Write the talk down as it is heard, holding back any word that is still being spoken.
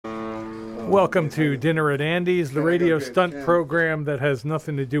Welcome to Dinner at Andy's, the radio stunt program that has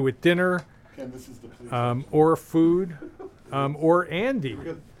nothing to do with dinner, or food, or Andy.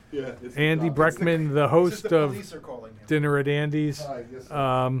 Andy Breckman, the host of Dinner at Andy's.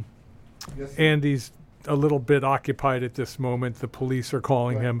 Andy's a little bit occupied at this moment. The police are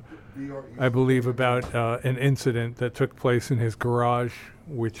calling him, I believe, about an incident that took place in his garage,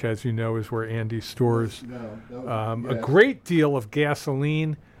 which, as you know, is where Andy stores a great deal of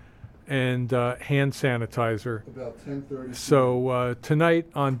gasoline and hand sanitizer. About 10:30. So tonight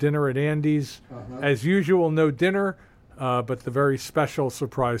on Dinner at Andy's, as usual, no dinner, but the very special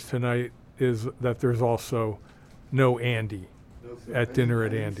surprise tonight is that there's also no Andy at Dinner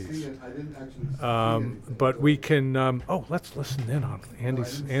at Andy's. But we can. Let's listen in on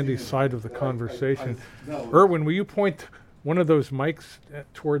Andy's side of the conversation. Erwin, will you point one of those mics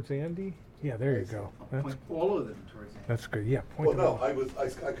towards Andy? Yeah, there you go. Point all of them towards Andy. That's good. Yeah. Well, no, I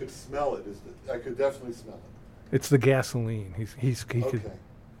could smell it. I could definitely smell it. It's the gasoline. He Okay. could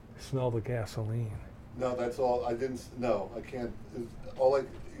smell the gasoline. No, that's all. I didn't. No, I can't.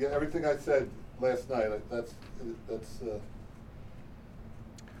 Everything I said last night. That's. It's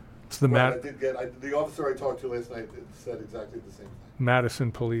the I did get. The officer I talked to last night said exactly the same thing.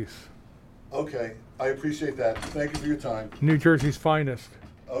 Madison Police. Okay, I appreciate that. Thank you for your time. New Jersey's finest.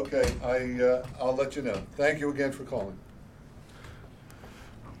 Okay, I'll let you know. Thank you again for calling.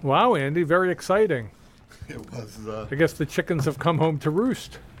 Wow, Andy, very exciting. It was. I guess the chickens have come home to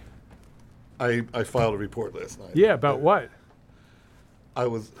roost. I filed a report last night. Yeah, about what?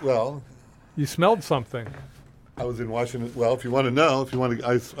 You smelled something. I was in Washington. Well, if you want to know,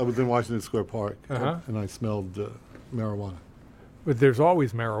 I was in Washington Square Park, and I smelled marijuana. But there's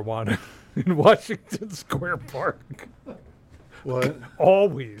always marijuana in Washington Square Park. What?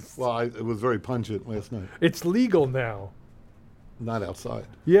 Always. Well, it was very pungent last night. It's legal now. Not outside.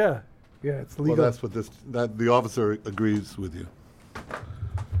 Yeah, it's legal. Well, that's what the officer agrees with you.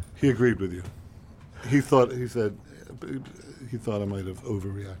 He agreed with you. He said I might have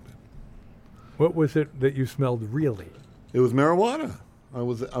overreacted. What was it that you smelled really? It was marijuana. I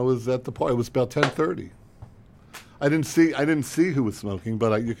was at the party. It was about 10:30. I didn't see who was smoking,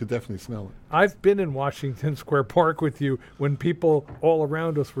 but you could definitely smell it. I've been in Washington Square Park with you when people all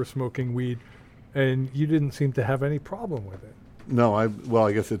around us were smoking weed, and you didn't seem to have any problem with it. No, I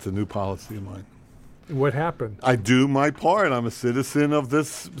guess it's a new policy of mine. What happened? I do my part. I'm a citizen of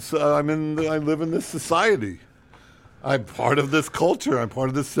this. I live in this society. I'm part of this culture. I'm part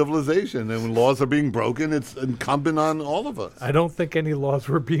of this civilization. And when laws are being broken, it's incumbent on all of us. I don't think any laws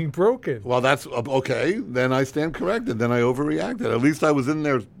were being broken. Well, that's okay. Then I stand corrected. Then I overreacted. At least I was in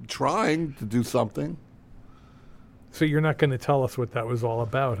there trying to do something. So you're not going to tell us what that was all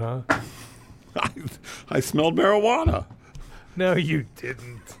about, huh? I smelled marijuana. No, you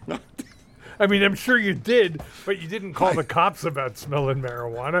didn't. I mean, I'm sure you did, but you didn't call the cops about smelling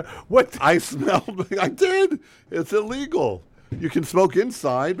marijuana. What? I did. It's illegal. You can smoke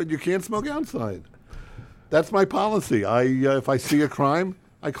inside, but you can't smoke outside. That's my policy. If I see a crime,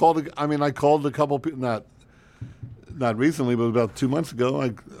 I called a couple people, not recently, but about 2 months ago,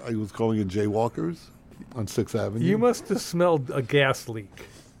 I was calling in jaywalkers on 6th Avenue. You must have smelled a gas leak.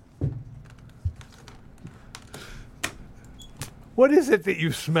 What is it that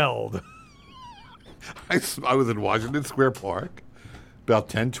you smelled? I was in Washington Square Park, about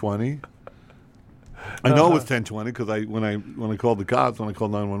 10:20. I know it was 10:20 because when I called the cops, when I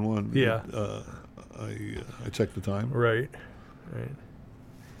called 911, I checked the time. Right.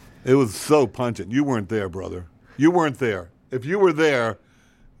 It was so pungent. You weren't there, brother. You weren't there. If you were there,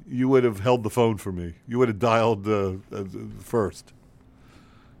 you would have held the phone for me. You would have dialed first.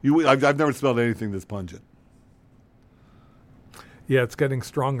 I've never smelled anything this pungent. Yeah, it's getting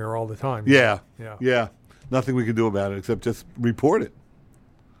stronger all the time. Yeah. Nothing we can do about it except just report it.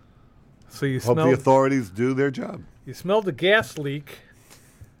 So you hope the authorities do their job. You smelled a gas leak.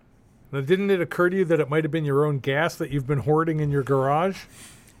 Now, didn't it occur to you that it might have been your own gas that you've been hoarding in your garage?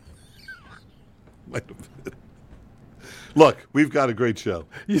 Look, we've got a great show.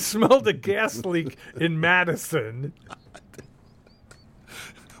 You smelled a gas leak in Madison.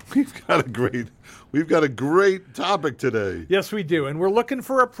 We've got a great topic today. Yes, we do, and we're looking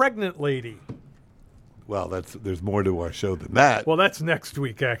for a pregnant lady. Well, there's more to our show than that. Well, that's next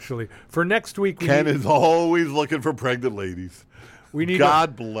week, actually. For next week, Ken is always looking for pregnant ladies.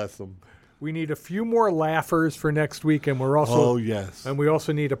 God bless them. We need a few more laughers for next week, and we're also and we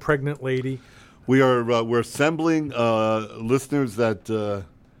also need a pregnant lady. We're assembling listeners that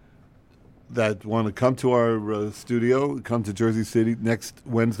want to come to our studio, come to Jersey City next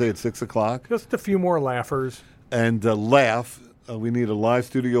Wednesday at 6:00. Just a few more laughers. And laugh. We need a live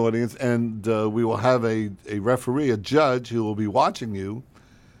studio audience, and we will have a referee, a judge, who will be watching you.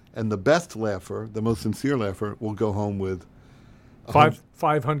 And the best laugher, the most sincere laugher, will go home with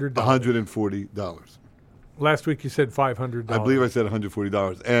 $500. $140. Last week you said $500. I believe I said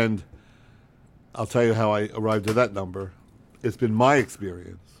 $140. And I'll tell you how I arrived at that number. It's been my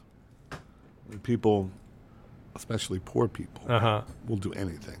experience. People, especially poor people, will do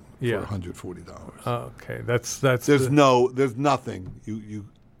anything for $140. Okay, that's. There's nothing you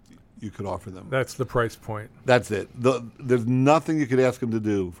could offer them. That's the price point. That's it. There's nothing you could ask them to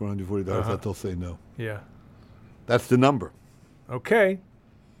do for $140 that they'll say no. Yeah. That's the number. Okay.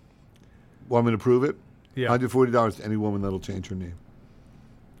 Want me to prove it? Yeah. $140 to any woman that'll change her name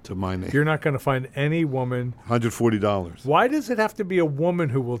to my name. You're not going to find any woman. $140. Why does it have to be a woman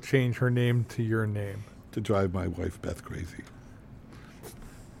who will change her name to your name? To drive my wife Beth crazy.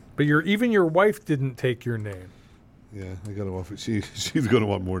 But even your wife didn't take your name. Yeah, I got to offer. She's going to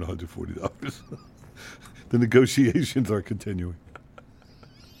want more than $140. The negotiations are continuing.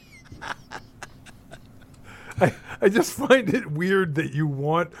 I just find it weird that you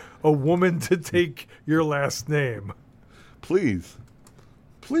want a woman to take your last name. Please,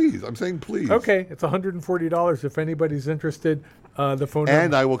 I'm saying please. Okay, it's $140 if anybody's interested. The phone number.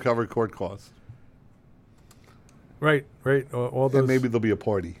 And I will cover court costs. Right. All those. And maybe there'll be a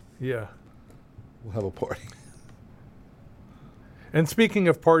party. Yeah. We'll have a party. And speaking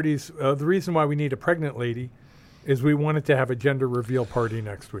of parties, the reason why we need a pregnant lady is we wanted to have a gender reveal party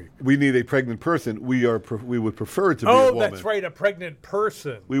next week. We need a pregnant person. We would prefer it to be a woman. Oh, that's right, a pregnant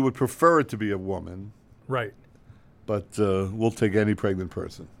person. We would prefer it to be a woman. Right. But we'll take any pregnant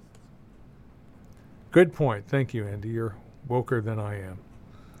person. Good point. Thank you, Andy. You're woker than I am.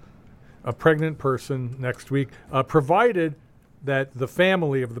 A pregnant person next week, provided that the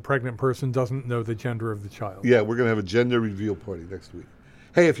family of the pregnant person doesn't know the gender of the child. Yeah, we're going to have a gender reveal party next week.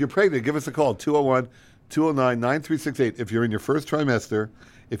 Hey, if you're pregnant, give us a call, 201-209-9368. If you're in your first trimester,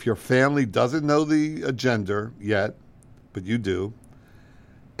 if your family doesn't know the gender yet, but you do,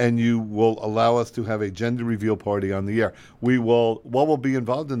 and you will allow us to have a gender reveal party on the air. What will be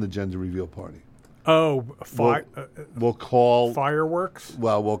involved in the gender reveal party? Oh, we'll call fireworks.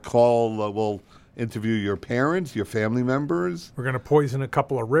 Well, we'll interview your parents, your family members. We're going to poison a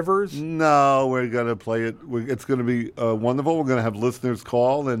couple of rivers. No, we're going to play it. It's going to be wonderful. We're going to have listeners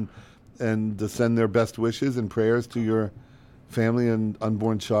call and send their best wishes and prayers to your family and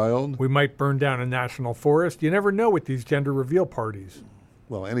unborn child. We might burn down a national forest. You never know with these gender reveal parties.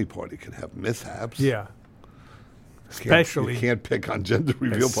 Well, any party can have mishaps. Yeah. You can't pick on gender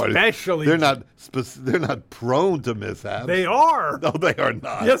reveal parties. Especially. They're not prone to mishaps. They are. No, they are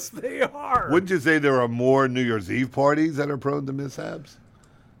not. Yes, they are. Wouldn't you say there are more New Year's Eve parties that are prone to mishaps?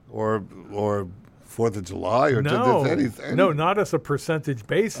 Or 4th of July? Or anything? No, not as a percentage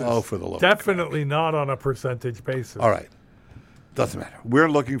basis. Oh, for the love of Definitely not on a percentage basis. All right. Doesn't matter. We're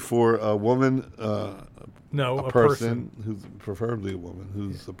looking for a woman, a person who's preferably a woman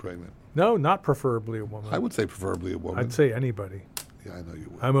who's pregnant. No, not preferably a woman. I would say preferably a woman. I'd say anybody. Yeah, I know you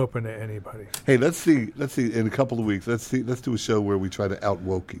would. I'm open to anybody. Hey, let's see. In a couple of weeks, let's do a show where we try to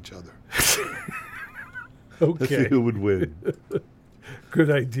out-woke each other. Okay. Let's see who would win. Good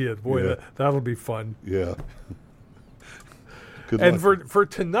idea. Boy, Yeah. that'll be fun. Yeah. Good And luck. for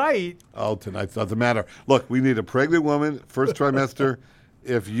tonight... Oh, tonight's doesn't matter. Look, we need a pregnant woman, first trimester.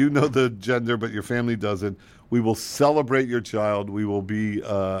 If you know the gender but your family doesn't, we will celebrate your child. We will be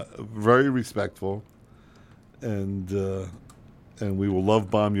very respectful, and we will love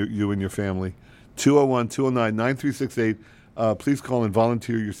bomb you and your family. 201-209-9368. Please call and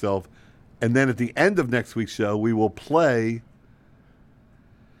volunteer yourself. And then at the end of next week's show, we will play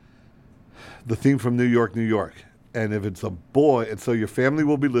the theme from New York, New York. And if it's a boy, and so your family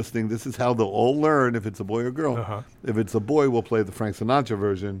will be listening, this is how they'll all learn if it's a boy or girl. Uh-huh. If it's a boy, we'll play the Frank Sinatra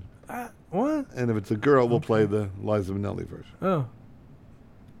version. What? And if it's a girl, we'll play the Liza Minnelli version. Oh.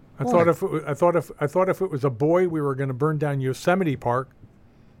 I thought if it was a boy, we were going to burn down Yosemite Park,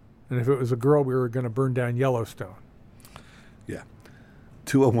 and if it was a girl, we were going to burn down Yellowstone. Yeah.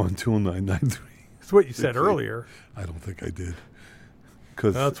 201-209-93. That's what you said earlier. I don't think I did.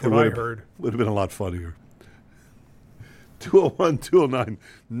 Because that's what I heard. Would have been a lot funnier.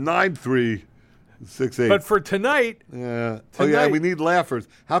 201-209-9368. But for tonight... Yeah. Oh, yeah, we need laughers.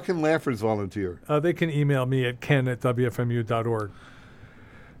 How can laughers volunteer? They can email me at ken@wfmu.org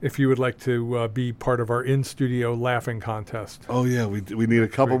if you would like to be part of our in-studio laughing contest. Oh, yeah, we need a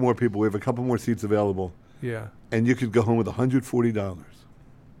couple more people. We have a couple more seats available. Yeah. And you could go home with $140.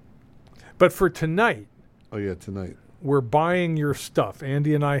 But for tonight... Oh, yeah, tonight. We're buying your stuff.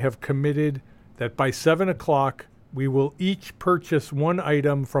 Andy and I have committed that by 7 o'clock, We will each purchase one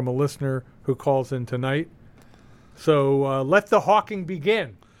item from a listener who calls in tonight. So let the hawking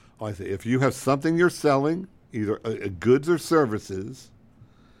begin. Oh, I see. If you have something you're selling, either goods or services,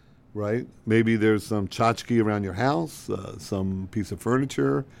 right? Maybe there's some tchotchke around your house, some piece of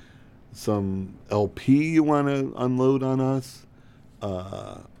furniture, some LP you want to unload on us.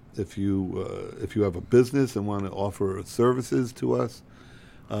 If you have a business and want to offer services to us,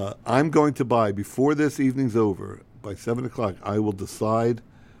 I'm going to buy, before this evening's over, by 7 o'clock, I will decide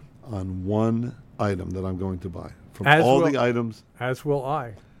on one item that I'm going to buy. From the items. As will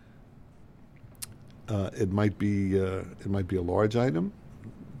I. It might be a large item.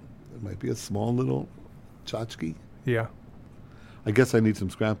 It might be a small little tchotchke. Yeah. I guess I need some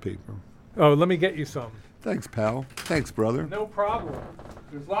scrap paper. Oh, let me get you some. Thanks, pal. Thanks, brother. No problem.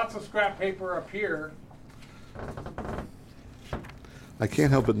 There's lots of scrap paper up here. I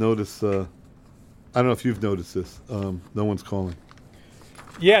can't help but notice, I don't know if you've noticed this, no one's calling.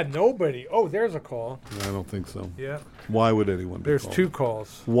 Yeah, nobody. Oh, there's a call. I don't think so. Yeah. Why would anyone be There's calling? 2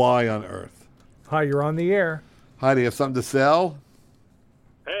 calls. Why on earth? Hi, you're on the air. Hi, do you have something to sell?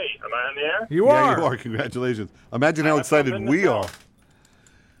 Hey, am I on the air? You Yeah, are. you are. Congratulations. Imagine how have excited something to we sell.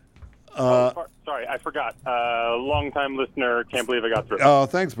 are. Sorry, I forgot. Long-time listener, can't believe I got through. Oh,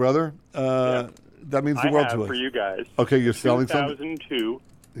 thanks, brother. That means the I world have to us. for you guys Okay, you're selling something? 2002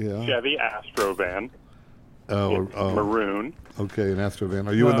 Yeah. Chevy Astro van. Oh, It's maroon. okay, an Astro van.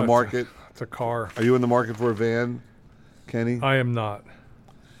 Are you in the it's market? It's a car. Are you in the market for a van, Kenny? I am not.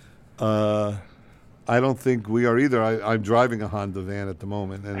 I don't think we are either. I'm driving a Honda van at the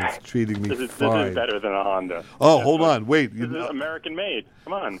moment, and it's treating me This is fine. better than a Honda. Oh, hold on. Wait. This is American-made.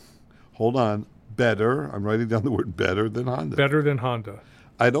 Come on. Hold on. Better. I'm writing down the word better than Honda. Better than Honda.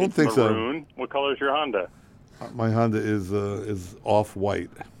 I don't It's think maroon. What color is your Honda? so. My Honda is off-white.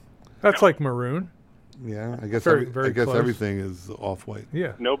 That's like maroon. Yeah, I guess Very close. everything is off-white.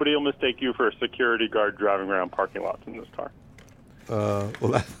 Yeah. Nobody will mistake you for a security guard driving around parking lots in this car.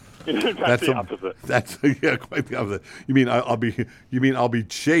 Well, that's That's the opposite. That's yeah, quite the opposite. You mean I'll be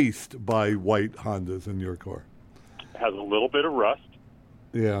chased by white Hondas in your car? It has a little bit of rust,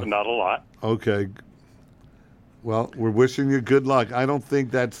 Yeah. but not a lot. Okay. Well, we're wishing you good luck. I don't think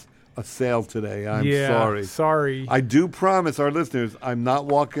that's a sale today. I'm sorry. Sorry. I do promise our listeners I'm not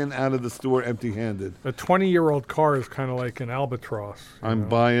walking out of the store empty-handed. A 20-year-old car is kind of like an albatross. you I'm know?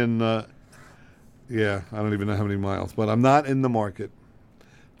 buying, I don't even know how many miles, but I'm not in the market.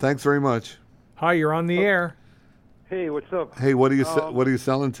 Thanks very much. Hi, you're on the air. Hey, what's up? Hey, what are you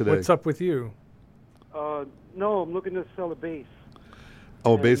selling today? What's up with you? No, I'm looking to sell a bass.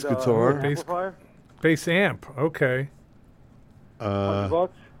 Oh, bass And, guitar. an amplifier. Bass amp. Okay. $100.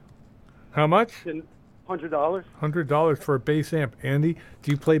 How much? $100. $100 for a bass amp. Andy,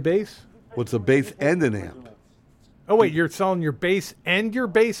 do you play bass? What's a bass and an amp? Oh, wait, you're selling your bass and your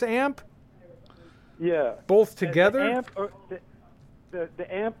bass amp? Yeah. Both The together? amp,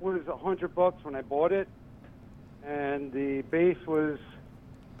 the amp was $100 when I bought it, and the bass was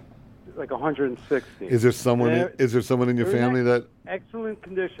like $160. Is there someone in your they're in family that excellent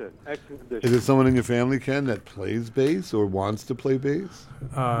condition? Excellent is condition. there someone in your family, Ken, that plays bass or wants to play bass?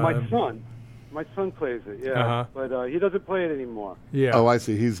 My son plays it. Yeah, Uh-huh. but he doesn't play it anymore. Yeah. Oh, I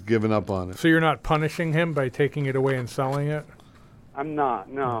see. He's given up on it. So you're not punishing him by taking it away and selling it? I'm not.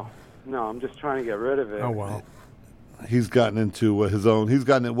 No, I'm just trying to get rid of it. Oh, well. He's gotten into his own.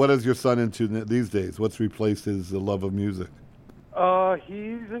 What is your son into these days? What's replaced his love of music?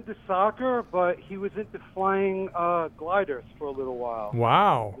 He's into soccer, but he was into flying gliders for a little while.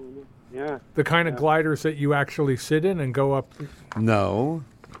 Wow. Yeah. The kind of gliders that you actually sit in and go up. No.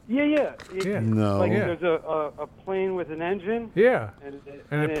 Yeah. Yeah. No. Like Yeah. there's a plane with an engine. Yeah.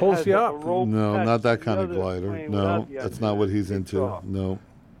 And it pulls has you a up. rope No, attached not to that the kind of other glider. plane No, without the that's engine. not what he's It's into. off. No,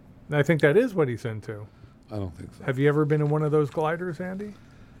 I think that is what he's into. I don't think so. Have you ever been in one of those gliders, Andy?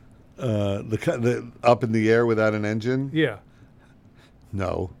 The up in the air without an engine? Yeah.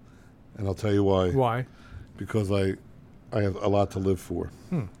 No, and I'll tell you why. Why? Because I have a lot to live for.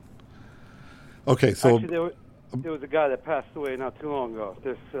 Okay, so Actually, there was a guy that passed away not too long ago.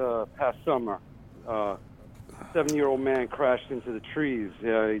 This past summer, 7-year-old man crashed into the trees.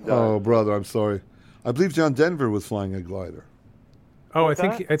 Yeah, he died. oh brother, I'm sorry. I believe John Denver was flying a glider. Oh, What's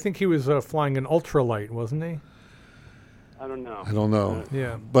I think he was flying an ultralight, wasn't he? I don't know. I don't know,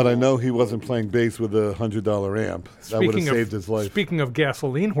 Yeah. but I know he wasn't playing bass with a $100 amp. That would have saved his life. Speaking of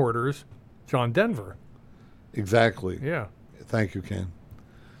gasoline hoarders, John Denver. Exactly. Yeah. Thank you, Ken.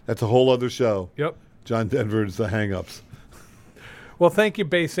 That's a whole other show. Yep. John Denver's the hang-ups. Well, thank you,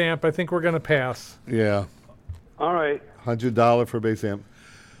 bass amp. I think we're going to pass. Yeah. All right. $100 for bass amp.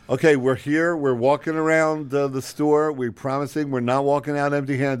 Okay, we're here. We're walking around the store. We're promising we're not walking out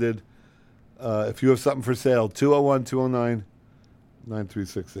empty-handed. If you have something for sale,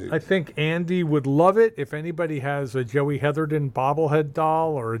 201-209-9368. I think Andy would love it. If anybody has a Joey Heatherton bobblehead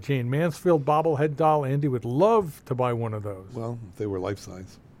doll or a Jane Mansfield bobblehead doll, Andy would love to buy one of those. Well, if they were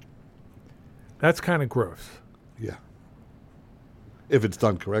life-size. That's kind of gross. Yeah. If it's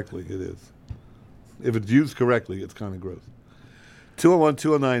done correctly, it is. If it's used correctly, it's kind of gross.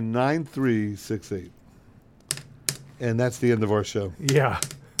 201-209-9368. And that's the end of our show. Yeah.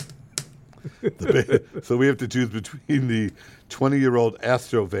 So we have to choose between the 20-year-old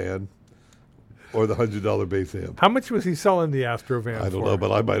Astrovan or the $100 bass amp. How much was he selling the Astrovan for? I don't know,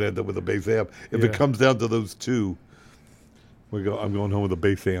 but I might end up with a bass amp. If it comes down to those two, I'm going home with a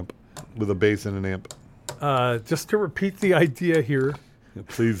bass amp, with a bass and an amp. Just to repeat the idea here, Yeah,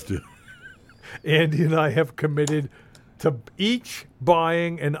 please do. Andy and I have committed to each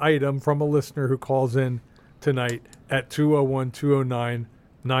buying an item from a listener who calls in tonight at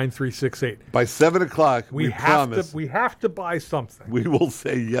 201-209-9368. By 7 o'clock, we have promise we have to buy something. we will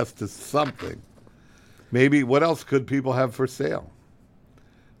say yes to something. Maybe, what else could people have for sale?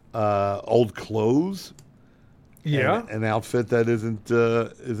 Old clothes? Yeah. An outfit that isn't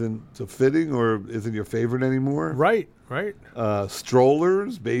fitting or isn't your favorite anymore? Right.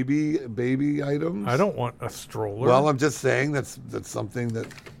 Strollers, baby items. I don't want a stroller. Well, I'm just saying that's something that.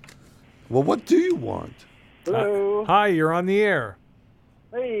 Well, what do you want? Hello. Hi, you're on the air.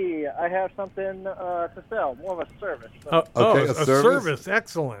 Hey, I have something to sell. More of a service. Okay, a a service.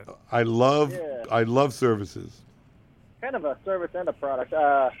 Excellent. I love services. Kind of a service and a product.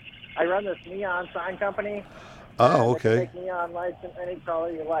 I run this neon sign company. Oh, They can okay. make neon lights in any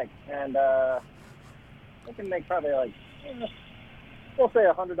color you like, and they can make probably we'll say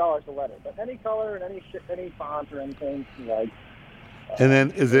 $100 a letter, but any color and any font or anything you like. And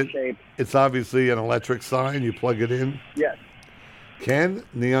then Shape. it's obviously an electric sign. You plug it in. Yes. Ken,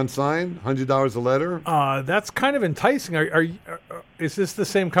 neon sign, $100 a letter. That's kind of enticing. Is this the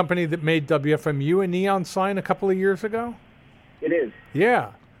same company that made WFMU a neon sign a couple of years ago? It is.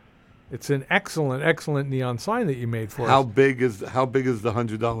 Yeah. It's an excellent neon sign that you made for How us. big is the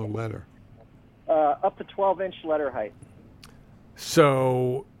 $100 letter? Up to 12-inch letter height.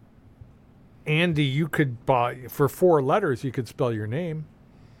 So, Andy, you could buy, for 4 letters, you could spell your name.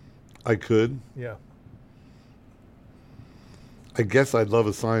 I could. Yeah. I guess I'd love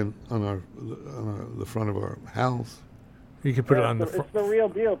a sign on the front of our house. You could put it on the It's front. the real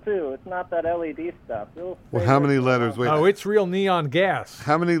deal, too. It's not that LED stuff. It'll Well, stay how with many you. letters? Wait, Oh, it's real neon gas.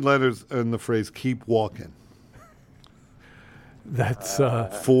 how many letters in the phrase "keep walking"? That's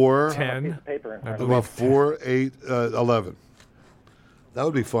 4. Piece 10. of paper in I front of believe- me. Well, 4, 8, 11. That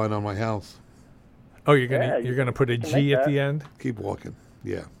would be fun on my house. Oh, Yeah, you're gonna put a can G make at that. the end. Keep walking.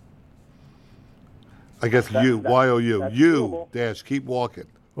 Yeah. I guess That's YOU, that's you doable. dash keep walking.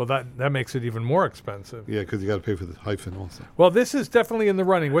 Well, that makes it even more expensive. Yeah, because you got to pay for the hyphen also. Well, this is definitely in the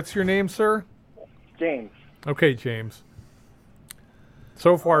running. What's your name, sir? James. Okay, James.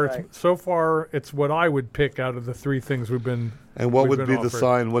 So far, All right. it's what I would pick out of the 3 things we've been. And what we've would been be the offered.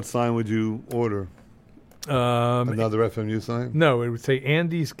 sign? What sign would you order? Another FMU sign? No, it would say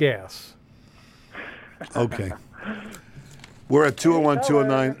Andy's Gas. Okay. We're at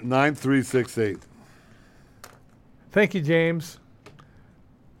 201-209-9368. Thank you, James.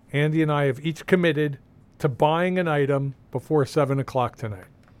 Andy and I have each committed to buying an item before 7 o'clock tonight.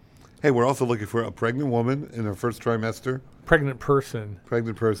 Hey, we're also looking for a pregnant woman in her first trimester. Pregnant person.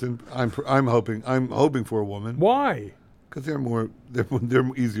 Pregnant person. I'm hoping for a woman Why? because they're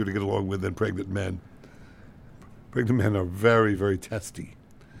easier to get along with than pregnant men. Pregnant men are very, very testy.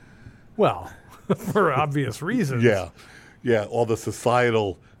 Well, for obvious reasons. Yeah. All the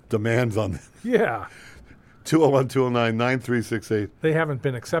societal demands on them. Yeah. 201-209-9368. They haven't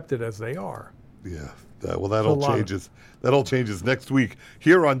been accepted as they are. Yeah. That all a lot of- changes. That all changes next week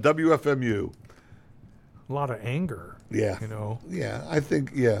here on WFMU. A lot of anger. Yeah. You know. Yeah, I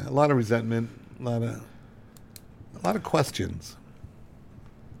think a lot of resentment, a lot of questions.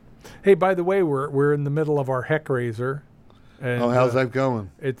 Hey, by the way, we're in the middle of our heck raiser. And, How's that going?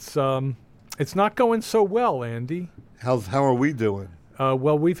 It's not going so well, Andy. How are we doing?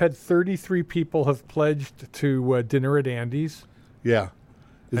 Well, we've had 33 people have pledged to dinner at Andy's. Yeah.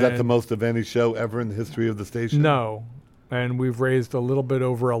 Is that the And- most of any show ever in the history of the station? No. And we've raised a little bit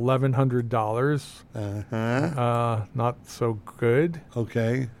over $1,100. Uh-huh. Not so good.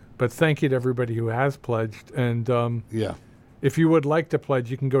 Okay. But thank you to everybody who has pledged. And Yeah. if you would like to pledge,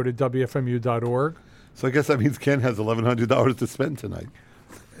 you can go to WFMU.org. So I guess that means Ken has $1,100 to spend tonight.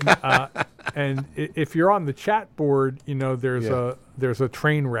 And if you're on the chat board, there's a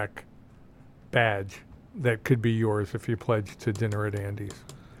train wreck badge that could be yours if you pledge to Dinner at Andy's.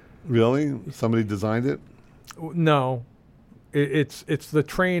 Really? Somebody designed it? No, it's the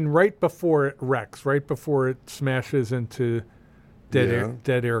train right before it wrecks, right before it smashes into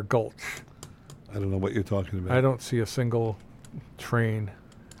Dead Air Gulch. I don't know what you're talking about. I don't see a single train.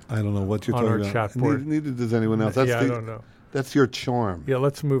 I don't know what you're on talking our about. chat board. Neither does anyone else. I don't know. That's your charm. Yeah,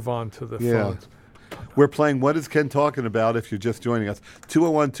 let's move on to the phones. We're playing What is Ken Talking About if you're just joining us.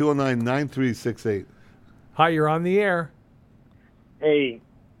 201-209-9368. Hi, you're on the air. Hey,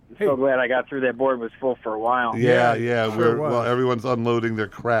 so glad I got through. That board was full for a while. Yeah. Sure was. Everyone's unloading their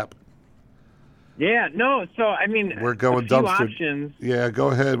crap. Yeah, no, so, I mean, We're going a few dumpster. options. Yeah, go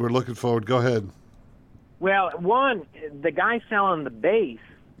ahead. We're looking forward. Go ahead. Well, one, the guy selling the bass,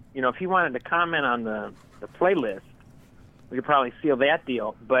 if he wanted to comment on the playlist, we could probably seal that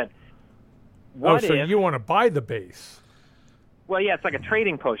deal. But what so if... you want to buy the bass? Well, yeah, it's like a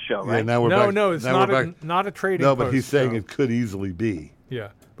trading post show, right? Yeah, now we're back. No, it's now not a trading No, post. but he's saying show. it could easily be. Yeah,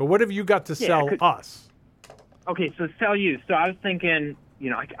 but what have you got to sell us? Okay, so sell you. So I was thinking,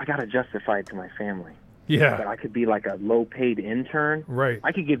 I got to justify it to my family. Yeah. But I could be like a low-paid intern. Right.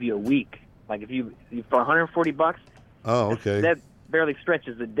 I could give you a week. Like if you for $140. Oh, okay. That barely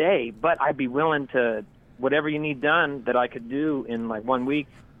stretches a day, but I'd be willing to whatever you need done that I could do in like 1 week.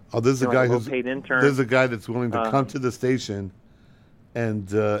 Oh, this is a guy who's paid intern. There's a guy that's willing to come to the station and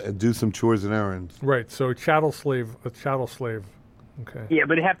do some chores and errands. Right. So a chattel slave. Okay. Yeah,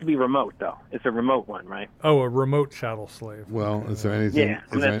 but it have to be remote though. It's a remote one, right? Oh, a remote chattel slave. Well, is there anything? Yeah.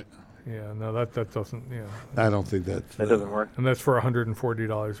 No, that doesn't. Yeah. I don't think that doesn't work. And that's for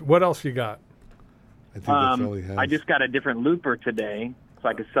 $140. What else you got? I think that's all he has. I just got a different looper today, so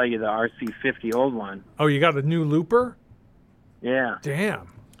I could sell you the RC50 old one. Oh, you got a new looper? Yeah. Damn.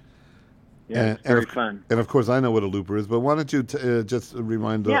 Yeah, it's very fun. And of course, I know what a looper is, but why don't you just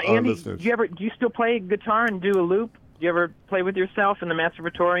remind our Andy, listeners? do you still play guitar and do a loop? Do you ever play with yourself in the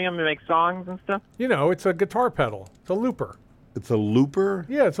masturbatorium and make songs and stuff? It's a guitar pedal. It's a looper. It's a looper?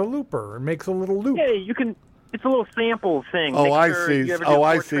 Yeah, it's a looper. It makes a little loop. Yeah, you can. It's a little sample thing. Oh, I Mixer. see. You ever Oh, do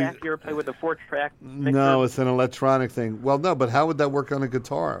I four see. Track? You ever play with a 4-track mixer? No, it's an electronic thing. Well, no, but how would that work on a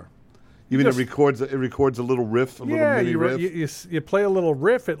guitar? You mean Just- it records a little riff, a little mini riff? You play a little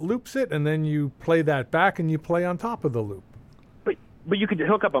riff, it loops it, and then you play that back and you play on top of the loop. But you could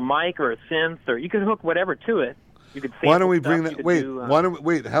hook up a mic or a synth, or you could hook whatever to it. You could. Why don't we sample bring stuff. that? You Wait, could do,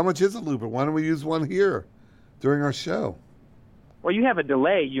 wait. How much is a looper? Why don't we use one here during our show? Well, you have a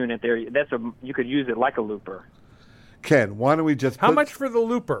delay unit there. You could use it like a looper. Ken, why don't we just? How much for the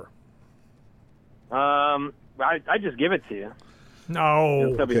looper? I just give it to you.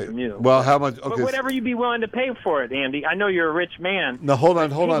 No. It'll be from you. Well, how much? Okay. But whatever you'd be willing to pay for it, Andy. I know you're a rich man. No, hold on.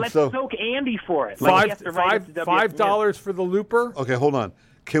 Let's soak Andy for it. Like he has to write it to $5 for the looper? Okay, hold on.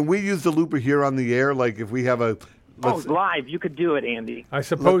 Can we use the looper here on the air? Like if we have a live, you could do it, Andy. I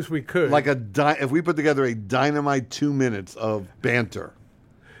suppose we could. Like if we put together a dynamite 2 minutes of banter.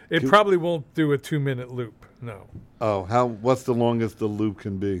 It probably won't do a 2-minute loop. No. Oh, what's the longest the loop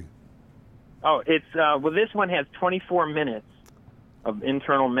can be? Oh, it's this one has 24 minutes of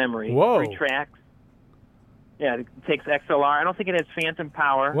internal memory. Whoa. 3 tracks. Yeah, it takes XLR. I don't think it has phantom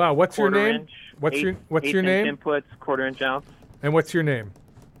power. Wow, what's your name? Inch, What's your name? Inputs, 1/4 inch outs. And what's your name?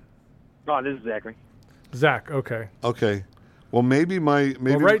 Oh, this is Zachary. Zach, okay. Okay. Well, maybe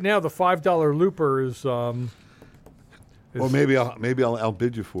right now the $5 looper is well, maybe I'll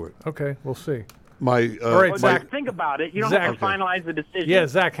outbid you for it. Okay, we'll see. All right, Zach. Think about it. You don't Zach, have to finalize the decision. Yeah,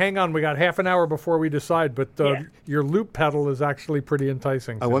 Zach, hang on. We got half an hour before we decide, but your loop pedal is actually pretty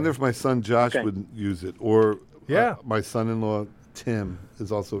enticing. I wonder if my son Josh would use it, or my son-in-law Tim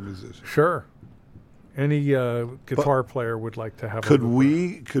is also a musician. Sure. Any guitar player would like to have. Could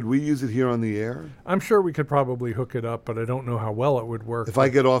we use it here on the air? I'm sure we could probably hook it up, but I don't know how well it would work. If I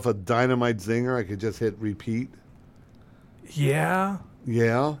get off a dynamite zinger, I could just hit repeat. Yeah.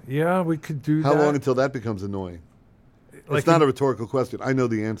 Yeah? Yeah, we could do that. How long until that becomes annoying? It's not a rhetorical question. I know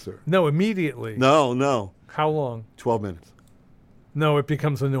the answer. No, immediately. No. How long? 12 minutes. No, it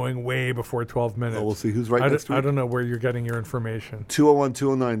becomes annoying way before 12 minutes. Oh, we'll see who's right next week. I don't know where you're getting your information.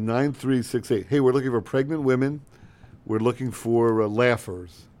 201-209-9368. Hey, we're looking for pregnant women. We're looking for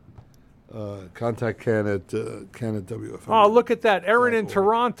laughers. Contact Ken at WFM. Oh, look at that. Erin in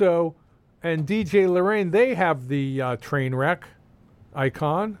Toronto and DJ Lorraine, they have the train wreck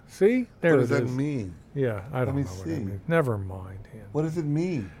icon. See? There it is. What does that mean? Yeah, I don't know what it means. Never mind. Yeah. What does it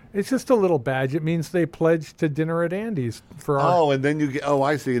mean? It's just a little badge. It means they pledged to Dinner at Andy's for our. And then you get. Oh,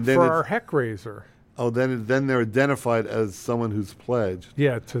 I see. And then for our heck raiser. Oh, then they're identified as someone who's pledged.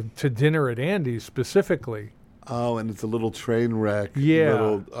 Yeah, to dinner at Andy's specifically. Oh, and it's a little train wreck.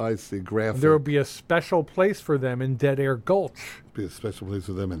 Yeah. I see, graphic. There will be a special place for them in Dead Air Gulch. Be a special place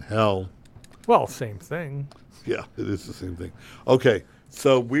for them in hell. Well, same thing. Yeah, it is the same thing. Okay,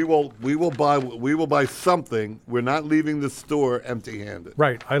 so we will buy something. We're not leaving the store empty-handed.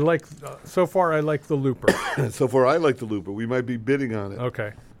 Right. I like. So far, I like the Looper. So far, I like the Looper. We might be bidding on it.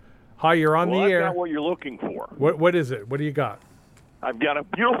 Okay. Hi, you're on Well, the I've air. got what you're looking for. What is it? What do you got? I've got a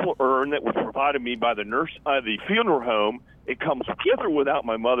beautiful urn that was provided me by the funeral home. It comes with or without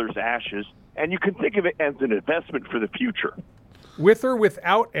my mother's ashes, and you can think of it as an investment for the future. With or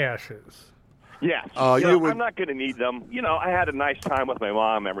without ashes? Yes. You would- I'm not going to need them. I had a nice time with my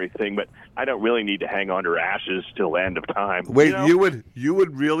mom and everything, but I don't really need to hang on to her ashes till the end of time. Wait, you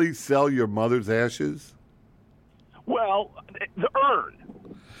would really sell your mother's ashes? Well, the urn.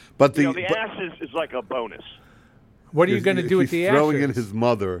 But The ashes is like a bonus. What are you going to do with the He's throwing in ashes? his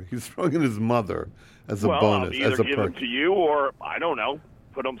mother. He's throwing in his mother as a Well, bonus, I'll either as a give them perk. to you or, I don't know,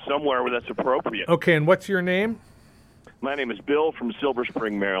 put them somewhere where that's appropriate. Okay, and what's your name? My name is Bill from Silver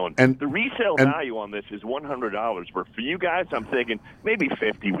Spring, Maryland. And- the resale and- value on this is $100. But for you guys, I'm thinking maybe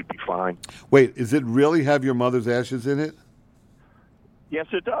 $50 would be fine. Wait, does it really have your mother's ashes in it? Yes,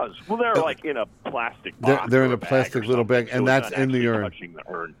 it does. Well, they're like in a plastic They're- box. they're or in a bag plastic or little bag, something, and so that's it's not in the actually urn. touching the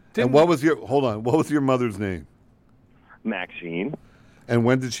urn. And what was your mother's name? Maxine. And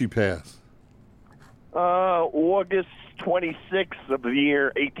when did she pass? August 26th of the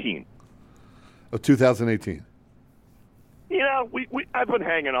year 18. Of 2018. I've been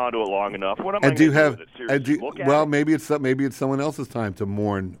hanging on to it long enough. What am I And do you gonna have? do with it? Seriously, look at well, it? maybe it's someone else's time to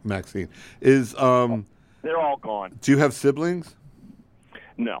mourn Maxine. They're all gone. Do you have siblings?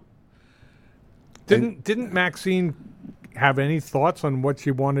 No. Didn't Maxine have any thoughts on what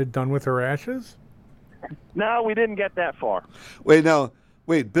she wanted done with her ashes? No, we didn't get that far. Wait,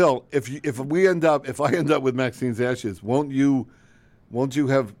 Bill. If I end up with Maxine's ashes, won't you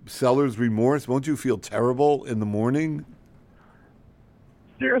have seller's remorse? Won't you feel terrible in the morning?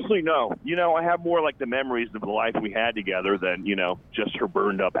 Seriously, no. I have more like the memories of the life we had together than, just her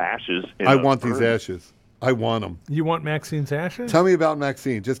burned up ashes. I want these ashes. I want them. You want Maxine's ashes? Tell me about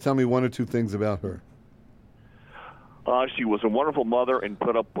Maxine. Just tell me one or two things about her. She was a wonderful mother and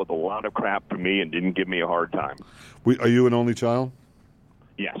put up with a lot of crap for me and didn't give me a hard time. Are you an only child?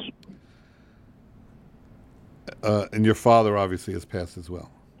 Yes. And your father obviously has passed as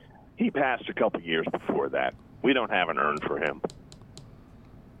well. He passed a couple years before that. We don't have an urn for him.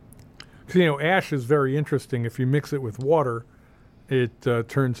 Ash is very interesting. If you mix it with water, it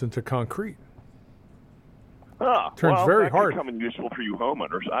turns into concrete. Turns very that hard. could come in useful for you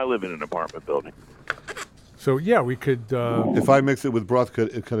homeowners. I live in an apartment building. So yeah, we could. If I mix it with broth, could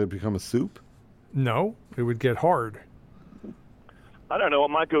it become a soup? No, it would get hard. I don't know. It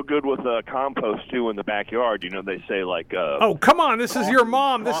might go good with compost too in the backyard. They say like. Oh, come on! This is your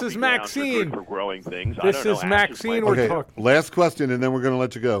mom. This is coffee grounds are good Maxine. for growing things. I This don't know, is ashes Maxine. might We're be Okay, talking. last question, and then we're going to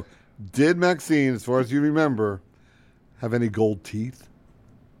let you go. Did Maxine, as far as you remember, have any gold teeth?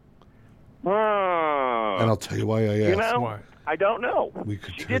 Oh. And I'll tell you why I asked. Why? I don't know. We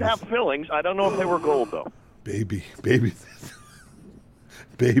could She turn did have this- fillings. I don't know if they were gold though. Baby.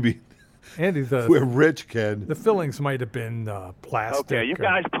 Andy, We're rich, Ken. the fillings might have been plastic. Okay, you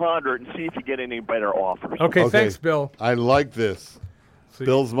guys ponder it and see if you get any better offers. Okay, thanks, Bill. I like this. So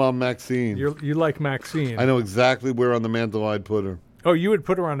Bill's mom, Maxine. you like Maxine? I know exactly where on the mantle I'd put her. Oh, you would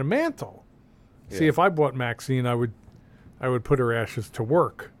put her on a mantle. See, if I bought Maxine, I would put her ashes to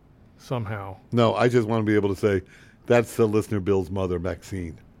work somehow. No, I just want to be able to say, that's the listener Bill's mother,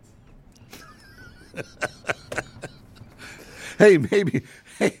 Maxine. Hey,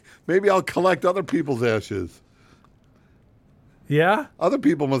 maybe I'll collect other people's ashes. Yeah, Other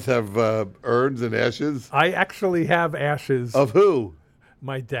people must have urns and ashes. I actually have ashes. Of who?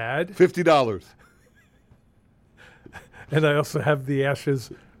 My dad, $50. and I also have the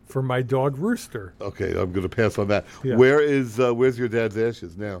ashes for my dog Rooster Okay, I'm going to pass on that. Yeah. Where's your dad's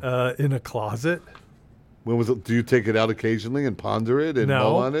ashes now? in a closet. When was it? Do you take it out occasionally and ponder it and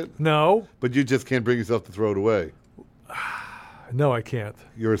mull on it? No, But you just can't bring yourself to throw it away. no, I can't.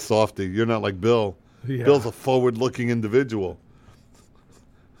 You're a softie. You're not like Bill. Yeah. Bill's a forward-looking individual.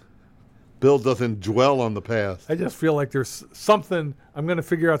 Bill doesn't dwell on the past. I just feel like there's something. I'm going to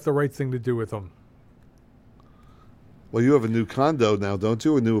figure out the right thing to do with them. Well, you have a new condo now, don't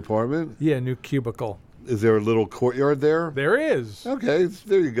you? A new apartment? Yeah, new cubicle. Is there a little courtyard there? There is. Okay,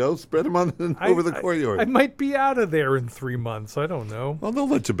 there you go. Spread them on over the courtyard. I might be out of there in 3 months. I don't know. Well, they'll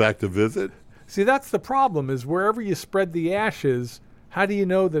let you back to visit. See, that's the problem is wherever you spread the ashes, how do you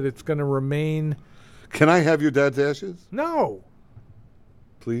know that it's going to remain Can I have your dad's ashes, No.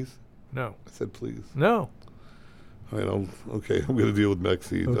 please? No. I said please. No. All right, I'm going to deal with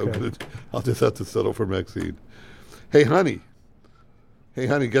Maxine. Okay. I'll just have to settle for Maxine. Hey, honey,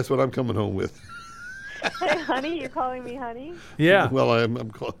 guess what I'm coming home with? Hey, honey, you're calling me honey? Yeah. Well,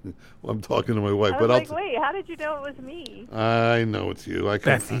 I'm talking to my wife, I but was like, wait, how did you know it was me? I know it's you.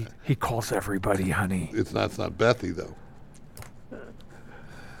 Bethy. He calls everybody honey. It's not Bethy though.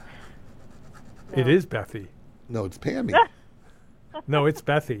 It is Bethy. No, it's Pammy. No, it's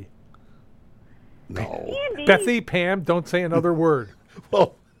Bethy. No. Andy. Bethy, Pam, don't say another word.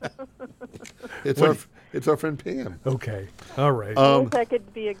 Well, it's our friend Pam. Okay. All right. I wish I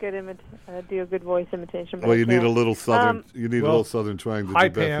could be a good do a good voice imitation. But Well, I you need can't. a little southern. You need a well, little southern twang to hi,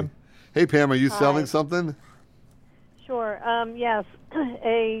 do Bethy. Pam. Hey, Pam, are you Hi. selling something? Sure. Yes.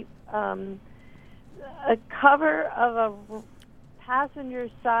 A cover of a passenger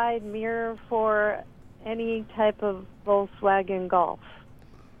side mirror for any type of Volkswagen Golf.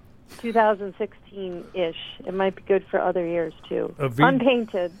 2016-ish. It might be good for other years too.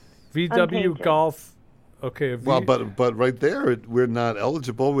 Unpainted. VW Unpainted. Golf. Okay. Well, but right there, we're not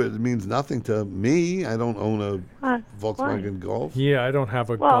eligible. It means nothing to me. I don't own a Volkswagen Golf. Yeah, I don't have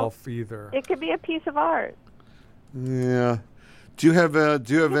a Well, Golf either. It could be a piece of art. Yeah. Do you have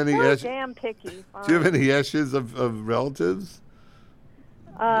any So ashes? damn picky. Do you have any ashes of relatives?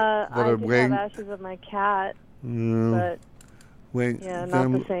 I are do weighing- have ashes of my cat, No. but Wait. yeah,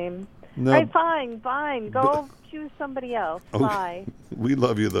 not the same. No. All right, fine. Go choose somebody else. Okay. Bye. We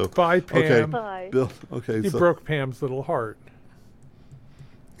love you though. Bye, Pam. Okay. Bye. Bill. Okay. You so broke Pam's little heart.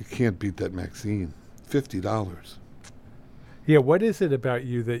 you can't beat that Maxine. $50. Yeah, what is it about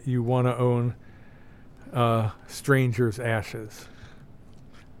you that you want to own strangers' ashes?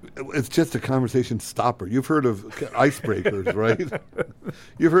 It's just a conversation stopper. You've heard of icebreakers, right?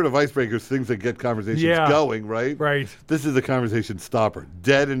 You've heard of icebreakers, things that get conversations going, right? Right. This is a conversation stopper,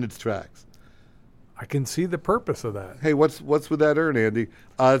 dead in its tracks. I can see the purpose of that. Hey, what's with that urn, Andy?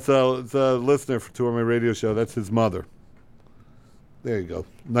 It's a listener to my radio show. That's his mother. There you go.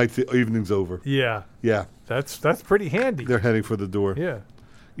 Evening's over. Yeah. Yeah. That's pretty handy. They're heading for the door. Yeah.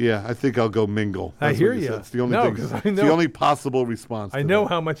 Yeah, I think I'll go mingle. I That's hear what he you. said. It's the only No, thing. 'cause I It's the know- only possible response. I to know that.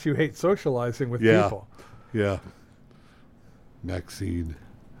 how much you hate socializing with Yeah. people. Yeah. Maxine.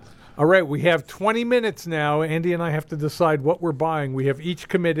 All right, we have 20 minutes now. Andy and I have to decide what we're buying. We have each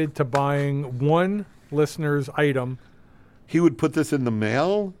committed to buying one listener's item. He would put this in the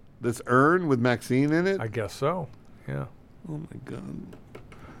mail, this urn with Maxine in it? I guess so. Yeah. Oh, my God.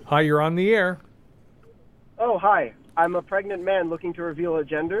 Hi, you're on the air. Oh, hi. I'm a pregnant man looking to reveal a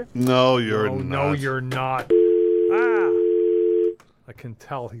gender. No, you're Oh, not. no, you're not. Ah! I can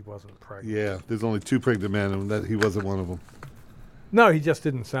tell he wasn't pregnant. Yeah, there's only two pregnant men, and that he wasn't one of them. No, he just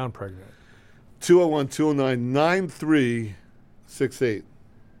didn't sound pregnant. 201-209-9368.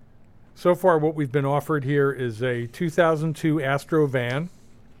 So far, what we've been offered here is a 2002 Astro van,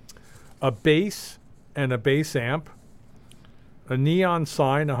 a bass and a bass amp, a neon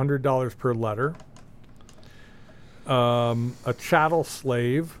sign, $100 per letter, a chattel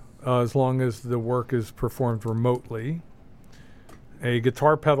slave, as long as the work is performed remotely, a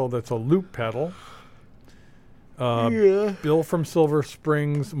guitar pedal that's a loop pedal, Bill from Silver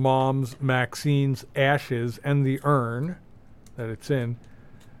Springs, Mom's Maxine's ashes, and the urn that it's in,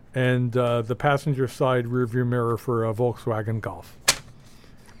 and the passenger side rearview mirror for a Volkswagen Golf.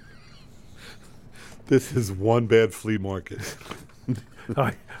 This is one bad flea market.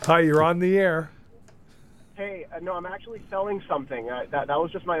 Hi, you're on the air. Hey, no, I'm actually selling something. That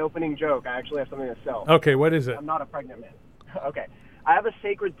was just my opening joke. I actually have something to sell. Okay, what is it? I'm not a pregnant man. Okay. I have a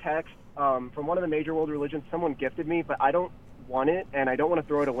sacred text from one of the major world religions. Someone gifted me, but I don't want it, and I don't want to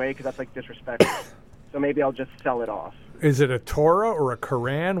throw it away because that's like disrespectful. So maybe I'll just sell it off. Is it a Torah or a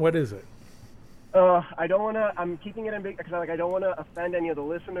Quran? What is it? I don't want to. I'm keeping it in big because I don't want to offend any of the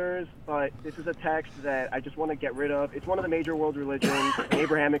listeners. But this is a text that I just want to get rid of. It's one of the major world religions,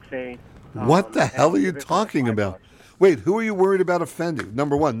 Abrahamic faith. What the hell are you give it for talking $5. about? Wait, who are you worried about offending?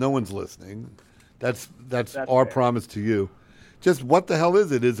 Number one, no one's listening. That's our fair. promise to you. Just what the hell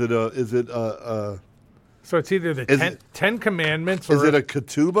is it? Is it a So it's either the Is ten Commandments or is it a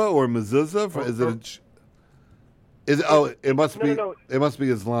ketubah or mezuzah? Is it a it must be No. it must be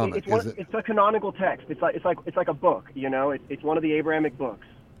Islamic. It's, Is it? it's a canonical text. It's like a book. You know, it's one of the Abrahamic books.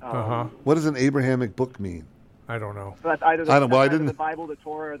 What does an Abrahamic book mean? I don't know. So that's either I don't- well, I that's either didn't- the Bible, the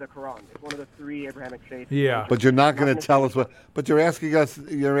Torah, or the Quran. It's one of the three Abrahamic faiths. Yeah. But you're not going to tell us what. But you're asking us.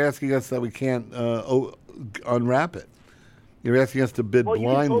 You're asking us that we can't unwrap it. You're asking us to bid Well, you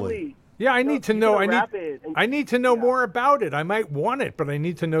can blindly. totally. Yeah, I need to you know. gotta wrap it and- I need to know more about it. I might want it, but I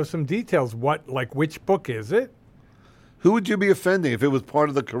need to know some details. Which book is it? Who would you be offending if it was part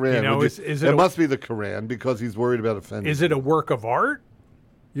of the Quran? You know, Would is it it a- must be the Quran because he's worried about offending. Is it a work of art?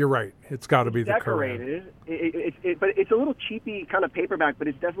 You're right. It's got to be the Quran. Decorated. But it's a little cheapy kind of paperback, but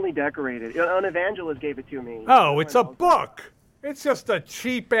it's definitely decorated. An evangelist gave it to me. Oh, it's a book. It's just a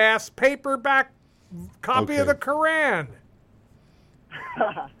cheap ass paperback copy of the Quran.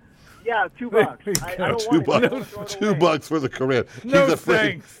 Yeah, $2. I don't $2 want it. $2 for the Quran. No he's afraid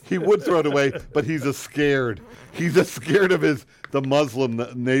thanks. he would throw it away, but he's scared. He's scared of the Muslim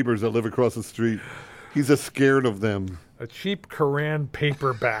neighbors that live across the street. He's scared of them. A cheap Quran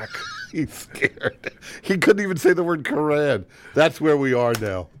paperback. He's scared. He couldn't even say the word Quran. That's where we are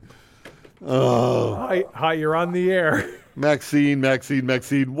now. Oh. Hi, you're on the air. Maxine,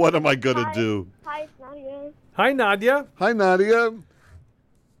 what am I going to do? Hi, it's Nadia. Hi, Nadia. Hi, Nadia.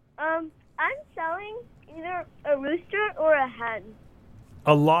 I'm selling either a rooster or a hen.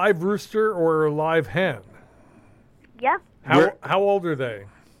 A live rooster or a live hen? Yep. How old are they?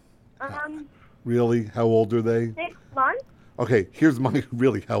 Really? How old are they? 6 months. Okay, here's my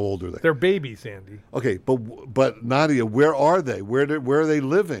really. How old are they? They're babies, Andy. Okay, but Nadia, where are they? Where are they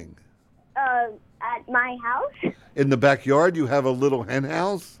living? At my house. In the backyard, you have a little hen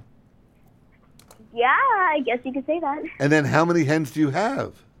house. Yeah, I guess you could say that. And then, how many hens do you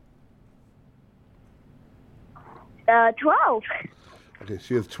have? 12. Okay,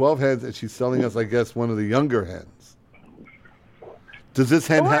 she has 12 hens, and she's selling us, I guess, one of the younger hens. Does this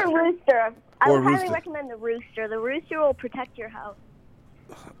hen Or have? a rooster. I Or would a highly rooster. recommend the rooster. The rooster will protect your house.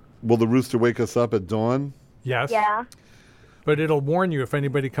 Will the rooster wake us up at dawn? Yes. Yeah. But it'll warn you if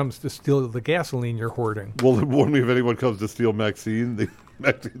anybody comes to steal the gasoline you're hoarding. Will it warn me if anyone comes to steal Maxine's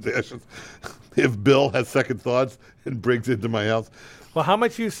ashes? If Bill has second thoughts and brings it into my house. Well, how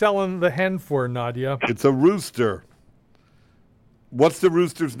much you selling the hen for, Nadia? It's a rooster. What's the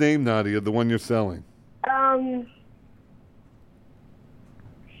rooster's name, Nadia, the one you're selling?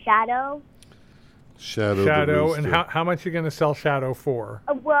 Shadow. Shadow the Shadow. rooster. And how much you going to sell Shadow for?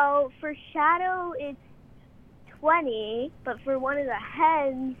 Well, for Shadow, it's 20, but for one of the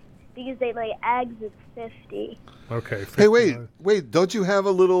hens, because they lay eggs, it's 50. Okay. Hey, wait! Don't you have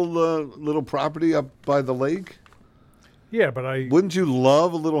a little property up by the lake? Yeah, but wouldn't you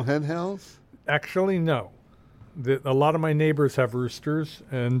love a little hen house? Actually, no. A lot of my neighbors have roosters,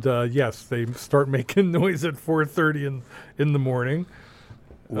 and yes, they start making noise at 4:30 in the morning.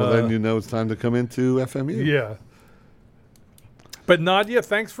 Well, then you know it's time to come into FMU. Yeah. But Nadia,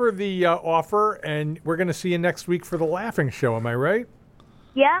 thanks for the offer, and we're going to see you next week for the Laughing Show. Am I right?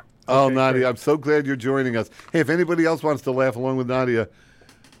 Yeah. Oh, Nadia, I'm so glad you're joining us. Hey, if anybody else wants to laugh along with Nadia,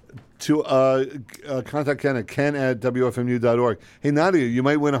 to contact Ken at ken@wfmu.org. Hey, Nadia, you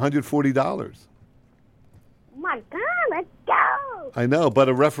might win $140. Oh my God, let's go. I know, but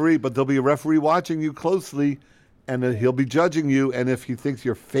there'll be a referee watching you closely, and he'll be judging you, and if he thinks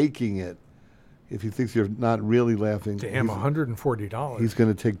you're faking it, if he thinks you're not really laughing, Damn, $140. he's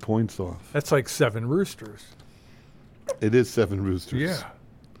going to take points off. That's like 7 roosters. It is 7 roosters. Yeah.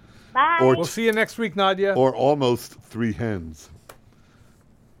 Bye. We'll see you next week, Nadia. Or almost 3 hens.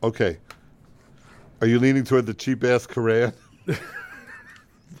 Okay. Are you leaning toward the cheap-ass Quran?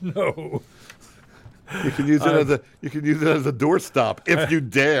 No. You can use it as a doorstop if you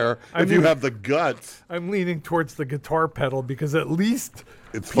dare. If you have the guts. I'm leaning towards the guitar pedal because at least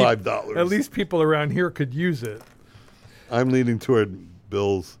it's $5. At least people around here could use it. I'm leaning toward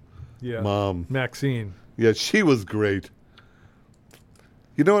Bill's mom, Maxine. Yeah, she was great.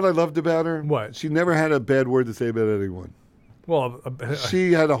 You know what I loved about her? What? She never had a bad word to say about anyone. Well,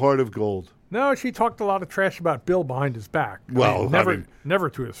 she had a heart of gold. No, she talked a lot of trash about Bill behind his back. Well, never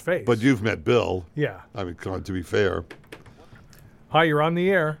to his face. But you've met Bill. Yeah. I mean, to be fair. Hi, you're on the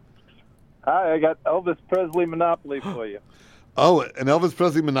air. Hi, I got Elvis Presley Monopoly for you. Oh, an Elvis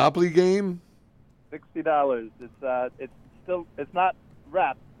Presley Monopoly game? $60. It's not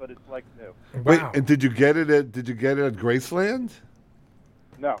wrapped, but it's like new. Wait, and did you get it at Graceland?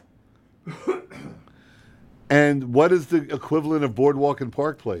 No. And what is the equivalent of Boardwalk and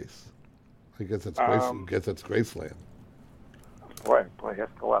Park Place? I guess that's Graceland. Boy, I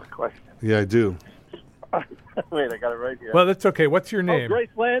ask a lot of questions. Yeah, I do. Wait, I got it right here. Well, that's okay. What's your name? Oh,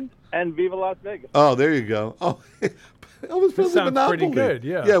 Graceland and Viva Las Vegas. Oh, there you go. Oh, Elvis Presley sounds Monopoly. pretty good,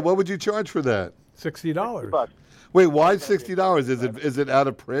 yeah. Yeah, what would you charge for that? $60. Wait, why $60? Is it out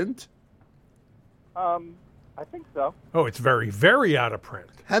of print? I think so. Oh, it's very, very out of print.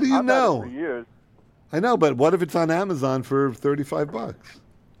 How do you I've had it know? for years. I know, but what if it's on Amazon for $35?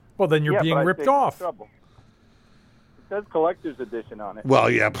 Well, then you're Yeah, being but I ripped saved the off. trouble. says collector's edition on it. Well,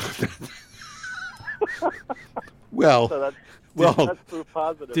 yeah. Well, So that's proof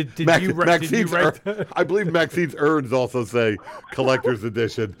positive. Did you write I believe Maxine's urns also say collector's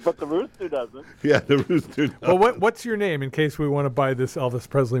edition. But the rooster doesn't. Yeah, the rooster. Well, what's your name in case we want to buy this Elvis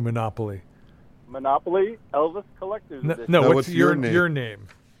Presley Monopoly? Monopoly Elvis collector's edition. No, what's your name?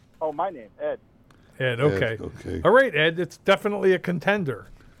 Oh, my name, Ed. Ed, okay. okay. All right, Ed, it's definitely a contender.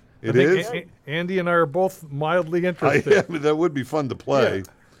 It I is? think Andy and I are both mildly Yeah, interested. that would be fun to play. Yeah.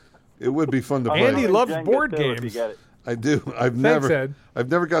 It would be fun to play. Andy loves Jenga board too, if you games. get it. I do. I've Thanks, Ed.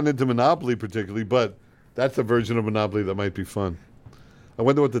 never gotten into Monopoly particularly, but that's a version of Monopoly that might be fun. I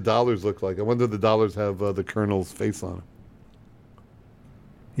wonder what the dollars look like. I wonder if the dollars have the Colonel's face on them.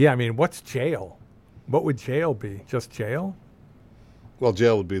 Yeah, I mean, what's jail? What would jail be? Just jail? Well,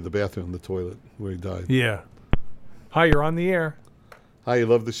 jail would be the bathroom, the toilet where he died. Yeah. Hi, you're on the air. Hi, you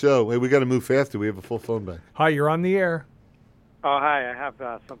love the show. Hey, we got to move faster. We have a full phone bank. Hi, you're on the air. Oh, hi. I have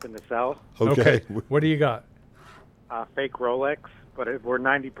something to sell. Okay. What do you got? Fake Rolex, but we're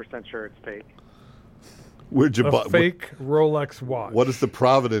 90% sure it's fake. Where'd you buy? A fake Rolex watch. What is the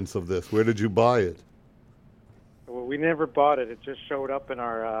provenance of this? Where did you buy it? Well, we never bought it. It just showed up in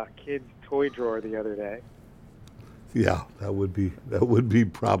our kids' toy drawer the other day. Yeah, that would be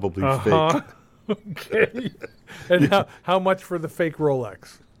probably Uh-huh. fake. Okay. And how much for the fake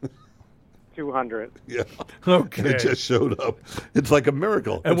Rolex? 200. Yeah. Okay. And it just showed up. It's like a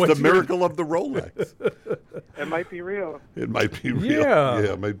miracle. And It's what's the your- miracle of the Rolex. It might be real. It might be real. Yeah.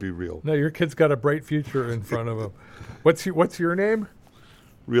 Yeah, it might be real. No, your kid's got a bright future in front of him. What's your name?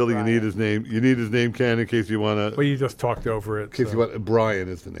 Really, you need his name. You need his name, Ken, in case you want to. Well, you just talked over it. In case you want, Brian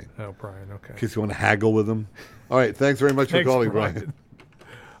is the name. Oh, Brian. Okay. In case you want to haggle with him. All right. Thanks very much for Thanks, calling, Brian. Brian.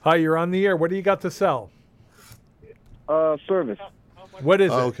 Hi, you're on the air. What do you got to sell? Service. What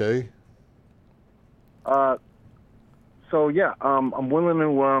is it? Okay. So yeah, I'm willing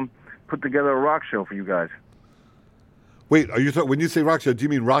to put together a rock show for you guys. Wait, are you when you say rock show? Do you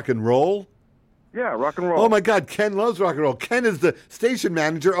mean rock and roll? Yeah, rock and roll. Oh my God, Ken loves rock and roll. Ken is the station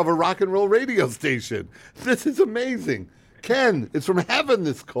manager of a rock and roll radio station. This is amazing. Ken, it's from heaven.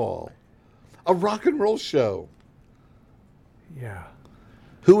 This call, a rock and roll show. Yeah.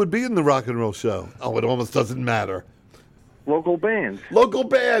 Who would be in the rock and roll show? Oh, it almost doesn't matter. Local bands. Local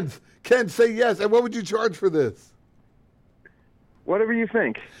bands. Ken, say yes. And what would you charge for this? Whatever you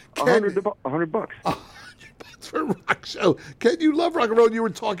think. $100 bucks. It's for a rock show. Ken, you love rock and roll. You were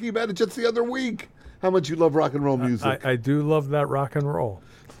talking about it just the other week. How much you love rock and roll music. I do love that rock and roll.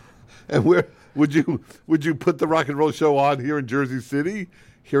 And where would you put the rock and roll show on here in Jersey City?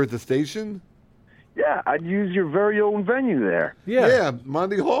 Here at the station? Yeah, I'd use your very own venue there. Yeah,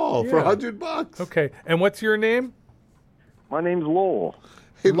 Monty Hall for $100. Okay, and what's your name? My name's Lowell.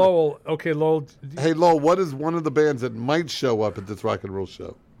 Hey, Lowell. Okay, Lowell. Hey, Lowell, what is one of the bands that might show up at this rock and roll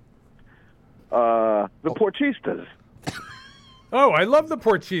show? The Porchistas. Oh, I love the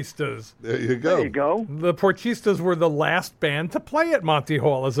Porchistas. There you go. There you go. The Porchistas were the last band to play at Monty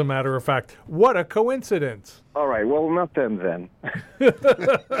Hall, as a matter of fact. What a coincidence. All right, well, not them then.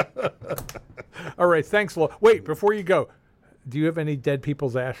 All right, thanks, Lowell. Wait, before you go, do you have any dead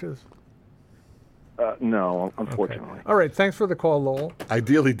people's ashes? No, unfortunately. All right, thanks for the call, Lowell.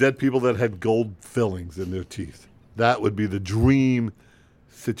 Ideally, dead people that had gold fillings in their teeth. That would be the dream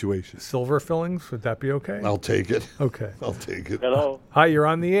situation. Silver fillings, would that be okay? I'll take it. Okay. I'll take it. Hello. Hi, you're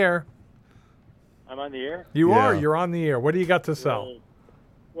on the air. I'm on the air? You are. You're on the air. What do you got to sell?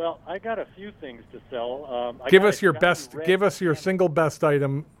 Well, I got a few things to sell. Give us your best. Give us your single best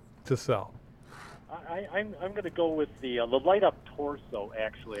item to sell. I'm going to go with the light up torso.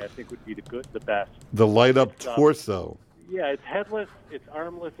 Actually, I think would be the best. The light up It's, torso. Yeah, it's headless, it's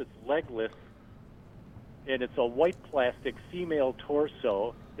armless, it's legless, and it's a white plastic female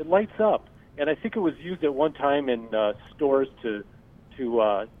torso. It lights up, and I think it was used at one time in stores to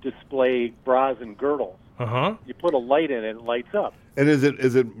display bras and girdles. Uh-huh. You put a light in it, it lights up. And is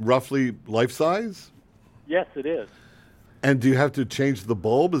it roughly life size? Yes, it is. And do you have to change the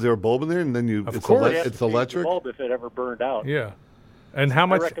bulb? Is there a bulb in there? And then You it's have to it's change electric? the bulb if it ever burned out. Yeah. And how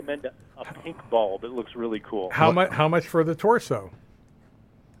much? I recommend a pink bulb. It looks really cool. How much? How much for the torso?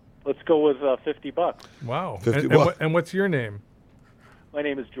 Let's go with $50. Wow. 50 and what's your name? My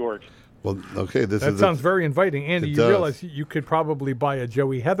name is George. Well, okay. That sounds very inviting. Andy, It you does. realize you could probably buy a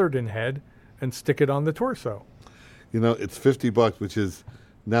Joey Heatherton head and stick it on the torso. You know, it's $50, which is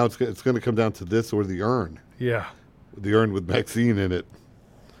now it's going to come down to this or the urn. Yeah. The urn with Maxine in it.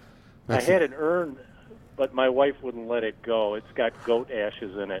 I had an urn, but my wife wouldn't let it go. It's got goat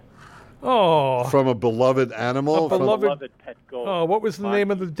ashes in it. Oh. From a beloved animal. A beloved pet goat. Oh, what was the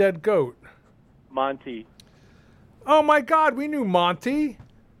name of the dead goat? Monty. Oh my God, we knew Monty.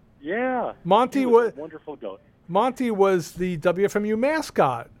 Yeah. Monty He was a wonderful goat. Monty was the WFMU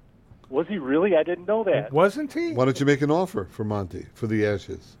mascot. Was he really? I didn't know that. Wasn't he? Why don't you make an offer for Monty for the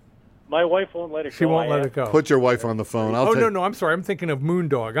Ashes? My wife won't let it go. She won't I let asked it go. Put your wife on the phone. No, I'm sorry. I'm thinking of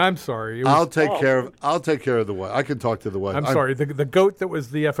Moondog. I'm sorry. It was- I'll take care of. I'll take care of the wife. I can talk to the wife. I'm sorry. The goat that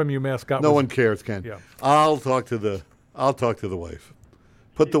was the FMU mascot. No was, one cares, Ken. Yeah. I'll talk to the wife.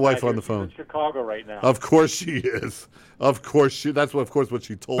 Put the wife on the She's phone. in Chicago right now. Of course she is. Of course she. That's what. Of course what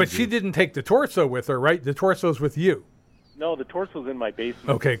she told But you. she didn't take the torso with her, right? The torso's with you. No, the torso's in my basement.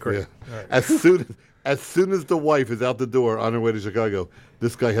 Okay, great. Yeah. All right. As soon as the wife is out the door on her way to Chicago,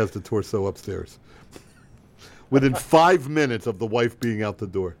 this guy has the torso upstairs. Within 5 minutes of the wife being out the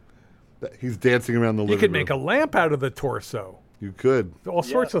door, he's dancing around the living You room. could make a lamp out of the torso. You could. All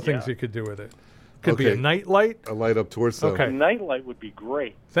sorts of things you could do with it. Could be a night light. A light up torso. Okay. A nightlight would be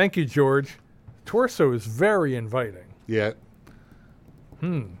great. Thank you, George. Torso is very inviting. Yeah.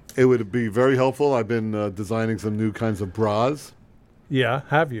 It would be very helpful. I've been designing some new kinds of bras. Yeah,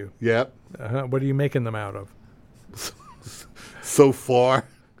 have you? Yeah. What are you making them out of? So far,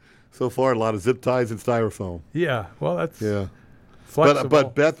 a lot of zip ties and styrofoam. Yeah, well, that's Yeah. flexible.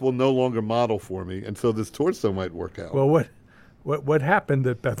 But Beth will no longer model for me, and so this torso might work out. Well, what happened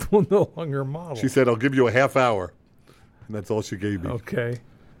that Beth will no longer model? She said, "I'll give you a half hour," and that's all she gave me. Okay.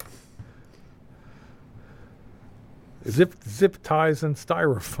 Zip ties and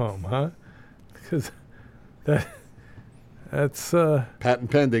styrofoam, huh? Because that's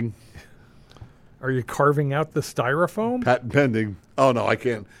Patent pending. Are you carving out the styrofoam? Patent pending. Oh no, I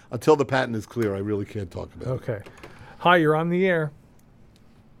can't. Until the patent is clear, I really can't talk about it. Okay. Hi, you're on the air.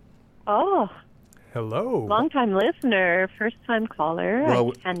 Oh, Hello. long-time listener, first-time caller.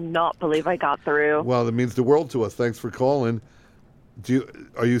 Well, I cannot believe I got through. Well, it means the world to us. Thanks for calling.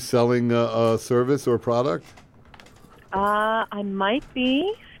 Are you selling a service or product? I might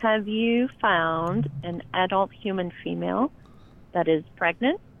be. Have you found an adult human female that is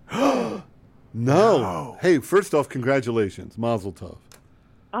pregnant? No. Hey, first off, congratulations, Mazel Tov.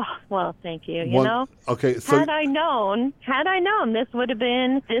 Oh, well, thank you. You One- know, Okay, so had I known this would have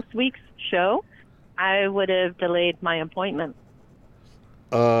been this week's show, I would have delayed my appointment.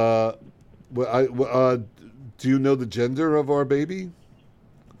 do you know the gender of our baby?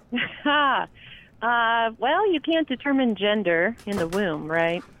 Well, you can't determine gender in the womb,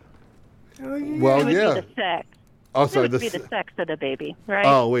 right? Well, it would yeah. be the sex. Oh, It sorry. would be the sex of the baby, right?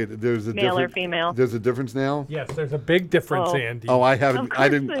 Oh, wait. There's a Male or difference. female? There's a difference now. Yes, there's a big difference, Oh. Andy. Oh, I haven't. Of course I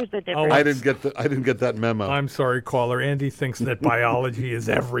didn't. there's a Oh, difference. I didn't get that memo. I'm sorry, caller. Andy thinks that biology is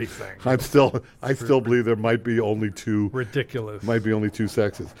everything. I still believe there might be only two. Ridiculous. Might be only two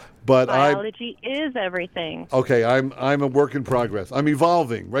sexes, but Biology is everything. okay. I'm a work in progress. I'm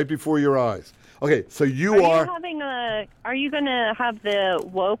evolving right before your eyes. Okay, so Are you having Are you going to have the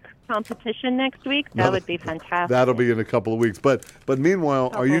woke competition next week? That No, would be fantastic. That'll be in a couple of weeks. But meanwhile,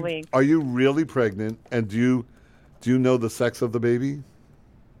 Couple weeks. are you really pregnant? And do you know the sex of the baby?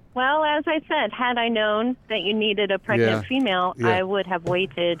 Well, as I said, had I known that you needed a pregnant Yeah. female, Yeah. I would have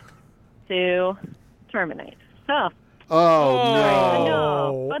waited to terminate. So, Oh, I no!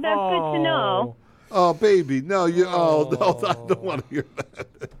 know, but that's good to know. Oh, baby, no, you. Oh, no, I don't want to hear that.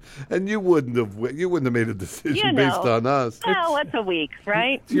 And you wouldn't have made a decision You know. based on us. Well, what's a week,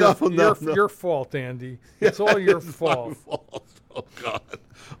 right? It's No. your fault, Andy. It's all your fault. Oh God!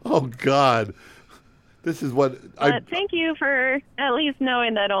 Oh God! This is what But thank you for at least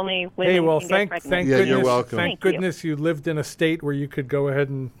knowing that only women Hey, well, can thank get pregnant. Yeah, goodness. you're welcome. Thank Thank you. goodness you lived in a state where you could go ahead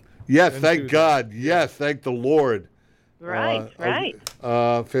and. Yes, and thank do that. God. Yes, thank the Lord. Right, right.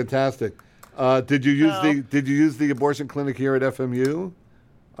 Fantastic. Did you use the abortion clinic here at FMU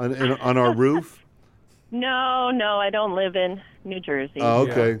on our roof? No, I don't live in New Jersey. Oh,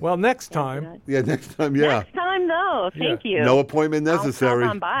 okay. Yeah. Well, next time. Yeah, next time. Yeah. Next time, though. Thank you. No appointment necessary. I'll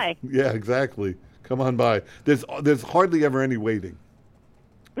come on by. Yeah, exactly. Come on by. There's hardly ever any waiting.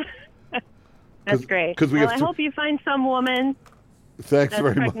 That's great. 'cause we well, have I to- hope you find some woman Thanks that's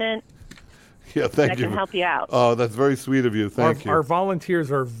very much. pregnant Yeah, thank that you. can help you out. Oh, that's very sweet of you. Thank you. Our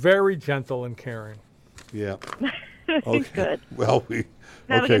volunteers are very gentle and caring. Yeah. Okay. Good. Well, Have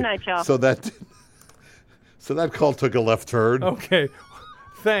a okay. good night, y'all. So that call took a left turn. Okay.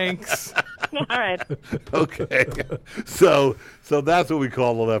 Thanks. All right. Okay. So that's what we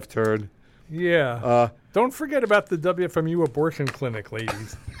call a left turn. Yeah. Don't forget about the WFMU abortion clinic,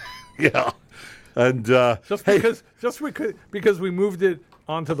 ladies. Yeah. And Just because we moved it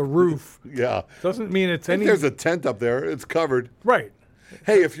onto the roof yeah, doesn't mean it's if any. there's a tent up there, it's covered. Right.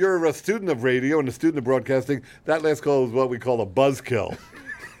 Hey, if you're a student of radio and a student of broadcasting, that last call is what we call a buzzkill.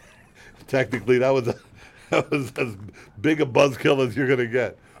 Technically, that was That was as big a buzzkill as you're going to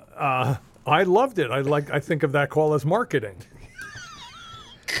get. I loved it. I think of that call as marketing.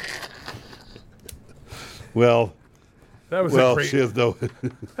 Well, That was well, a great. she has no.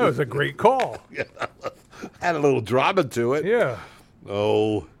 That was a great call. Yeah, had a little drama to it. Yeah.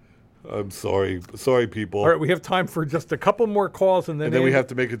 Oh, I'm sorry. Sorry, people. All right, we have time for just a couple more calls, and then we have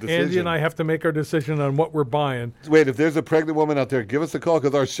to make a decision. Andy and I have to make our decision on what we're buying. Wait, if there's a pregnant woman out there, give us a call,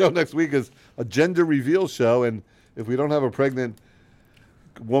 because our show next week is a gender reveal show, and if we don't have a pregnant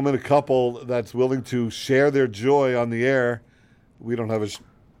woman, a couple that's willing to share their joy on the air, we don't have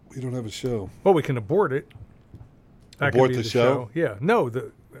a show. Well, we can abort it. That Abort could be the show? Yeah. No.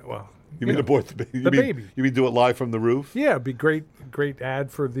 You mean abort the baby? The baby. You mean do it live from the roof? Yeah, it'd be great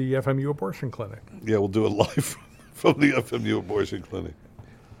ad for the FMU abortion clinic. Yeah, we'll do it live from the FMU abortion clinic.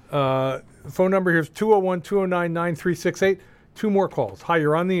 Phone number here is 201-209-9368. Two more calls. Hi,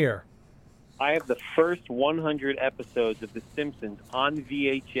 you're on the air. I have the first 100 episodes of The Simpsons on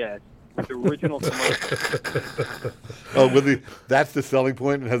VHS with the original commercials. Oh, that's the selling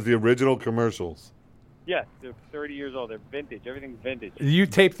point. It has the original commercials. Yes, they're 30 years old. They're vintage. Everything's vintage. You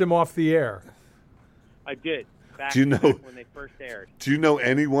taped them off the air. I did. Back Do you know- when they first aired. Do you know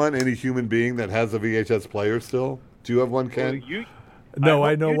any human being that has a VHS player still? Do you have one, Ken? No, I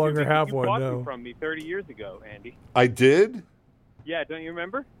hope no you do, longer because have you one, bought no. them from me 30 years ago, Andy. I did? Yeah, don't you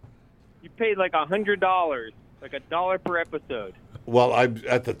remember? You paid like $100, like $1 per episode. Well,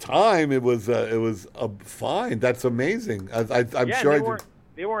 at the time it was fine. That's amazing. I'm yeah, sure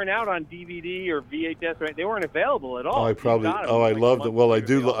they weren't out on DVD or VHS, right? They weren't available at all. I You probably. got 'em Oh, I like loved it. months Well, I later,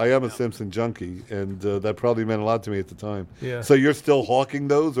 do. they all I am a came out. Simpson junkie, and that probably meant a lot to me at the time. Yeah. So you're still hawking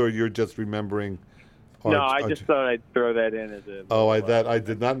those, or you're just remembering? No, I just thought I'd throw that in as a. Oh, I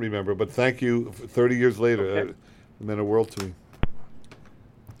did not remember, but thank you. 30 years later, Okay. it meant a world to me.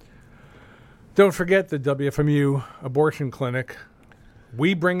 Don't forget the WFMU abortion clinic.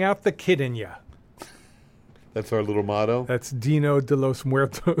 We bring out the kid in ya. That's our little motto. That's Dino de los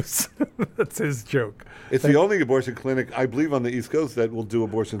Muertos. That's his joke. It's the only abortion clinic, I believe, on the East Coast that will do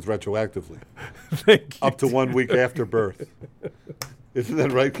abortions retroactively. Thank you. Up to 1 week after birth. Isn't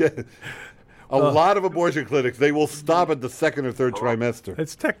that right, Ken? A lot of abortion clinics, they will stop at the second or third trimester.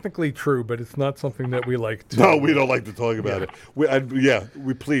 It's technically true, but it's not something that we like to. No, we don't like to talk about it.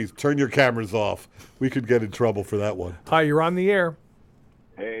 We please turn your cameras off. We could get in trouble for that one. Hi, you're on the air.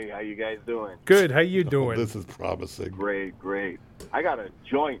 Hey, how you guys doing? Good. How you doing? This is promising. Great. I got a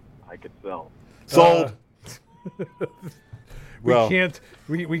joint I could sell. Sold. We Well- can't.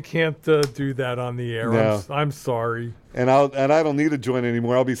 We can't do that on the air. No. I'm sorry. And I don't need a joint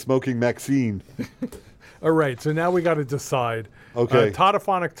anymore. I'll be smoking Maxine. All right. So now we got to decide. Okay.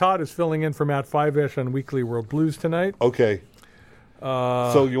 Toddophonic Todd is filling in for Matt Fiveash on Weekly World Blues tonight. Okay.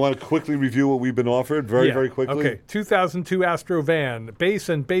 So you want to quickly review what we've been offered very quickly? Okay. 2002 Astro Van, bass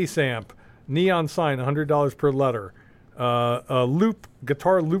and bass amp, neon sign, $100 per letter, a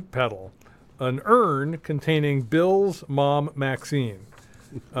guitar loop pedal, an urn containing Bill's mom Maxine,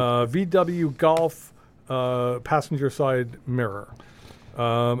 VW Golf passenger side mirror,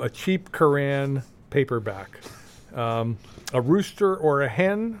 a cheap Koran paperback, a rooster or a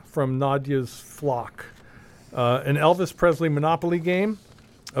hen from Nadia's flock, an Elvis Presley Monopoly game,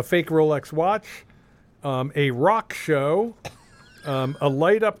 a fake Rolex watch, a rock show, a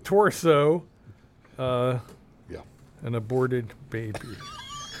light up torso, an aborted baby.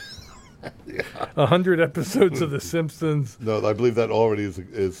 100 episodes of The Simpsons. No, I believe that already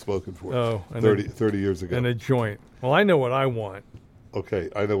is spoken for. Oh, and 30 years ago. And a joint. Well, I know what I want. Okay,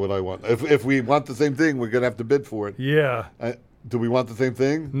 I know what I want. If we want the same thing, we're going to have to bid for it. Yeah. Do we want the same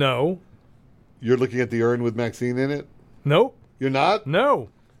thing? No. You're looking at the urn with Maxine in it? Nope. You're not? No.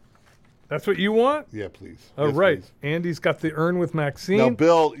 That's what you want? Yeah, please. All Yes, right. please. Andy's got the urn with Maxine. Now,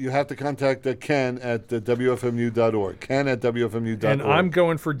 Bill, you have to contact Ken at WFMU.org. Ken at WFMU.org. And I'm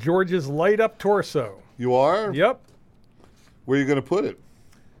going for George's light up torso. You are? Yep. Where are you going to put it?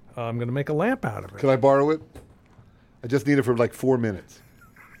 I'm going to make a lamp out of it. Can I borrow it? I just need it for like 4 minutes.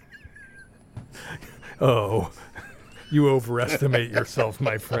 Oh, you overestimate yourself,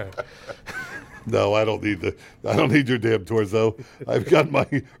 my friend. No, I don't need your damn torso. I've got my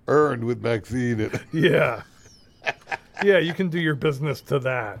urn with Maxine in it. Yeah. Yeah, you can do your business to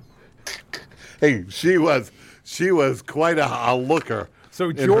that. Hey, she was quite a looker.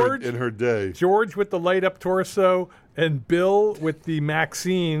 So George in her day. George with the light up torso and Bill with the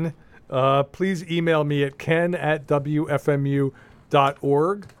Maxine. Please email me at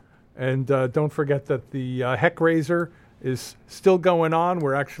ken@wfmu.org. And don't forget that the Heck Raiser is still going on.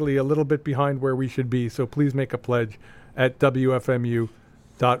 We're actually a little bit behind where we should be. So please make a pledge at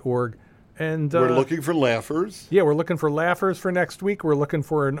WFMU.org. And we're looking for laughers. Yeah, we're looking for laughers for next week. We're looking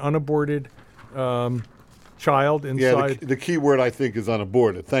for an unaborted child inside. Yeah, the key word I think is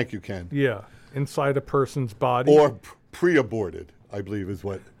unaborted. Thank you, Ken. Yeah, inside a person's body. Or pre-aborted, I believe is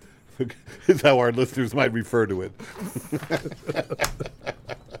what is how our listeners might refer to it.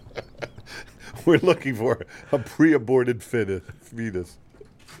 We're looking for a pre-aborted fetus.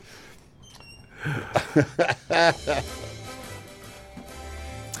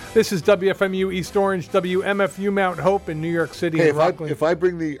 This is WFMU East Orange, WMFU Mount Hope in New York City. Hey, and Rockland. if I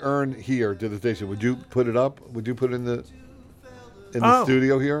bring the urn here to the station, would you put it up? Would you put it in the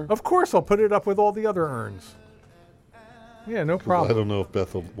studio here? Of course, I'll put it up with all the other urns. Yeah, no problem. I don't know if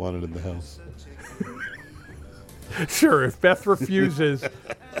Beth will want it in the house. Sure, if Beth refuses,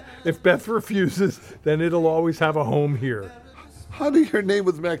 then it'll always have a home here. Honey, her name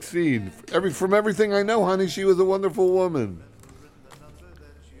was Maxine. From everything I know, honey, she was a wonderful woman.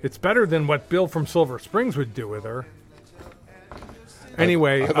 It's better than what Bill from Silver Springs would do with her.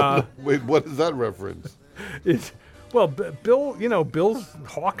 Anyway, wait, what is that reference? Bill, Bill's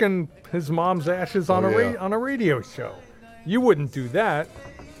hawking his mom's ashes on a radio show. You wouldn't do that.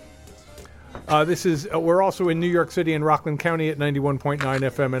 We're also in New York City and Rockland County at 91.9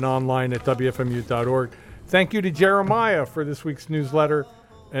 FM and online at WFMU.org. Thank you to Jeremiah for this week's newsletter,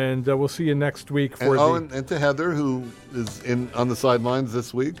 and we'll see you next week and to Heather, who is on the sidelines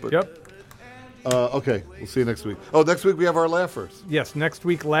this week. But, yep. Okay, we'll see you next week. Oh, next week we have our laughers. Yes, next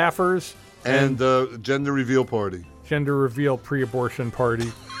week laughers and gender reveal party. Gender reveal pre-abortion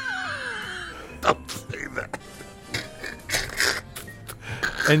party. Don't say that.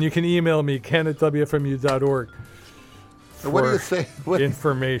 And you can email me, Ken at WFMU.org. What do you say?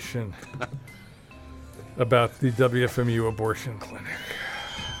 Information about the WFMU abortion clinic.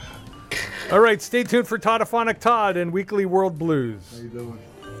 All right, stay tuned for Toddophonic Todd and Weekly World Blues. How you doing?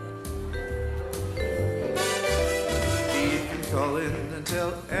 You can call in and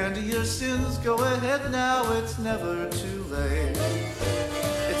tell Andy your sins. Go ahead now, it's never too late.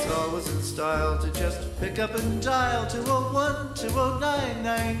 It's always in style to just pick up and dial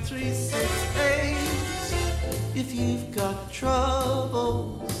 201-209-9368. If you've got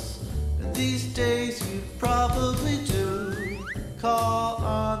troubles, and these days you probably do, call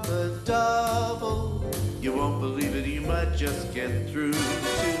on the double. You won't believe it, you might just get through to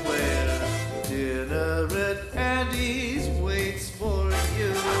where Dinner at Andy's waits for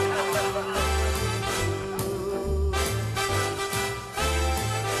you.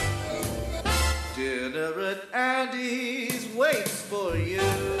 Dinner at Andy's waits for you.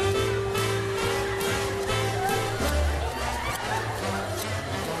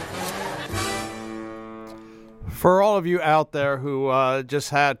 For all of you out there who just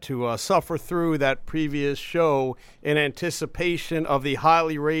had to suffer through that previous show in anticipation of the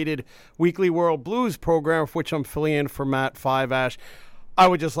highly rated Weekly World Blues program, for which I'm filling in for Matt Five-Ash, I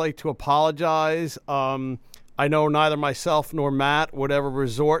would just like to apologize. I know neither myself nor Matt would ever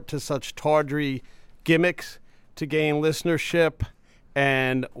resort to such tawdry gimmicks to gain listenership.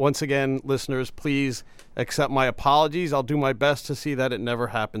 And once again, listeners, please accept my apologies. I'll do my best to see that it never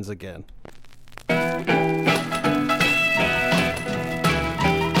happens again.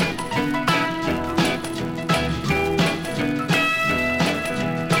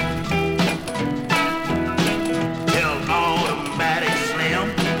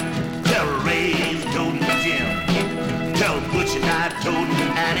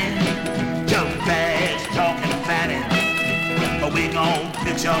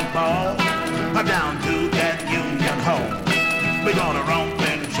 Jump ball down to that Union Hall. We're gonna romp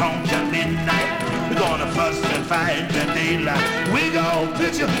and tromp till midnight. We're gonna fuss and fight till daylight. We gon'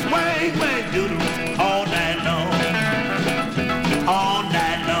 pitch a swing, swing, doodle all night long. All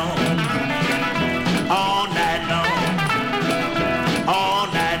night long. All night long. All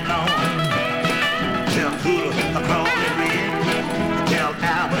night long. Till Cooler, Crawley Red. Tell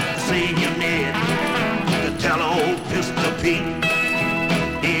Albert, Senior Ned. To tell old Pistol Pete.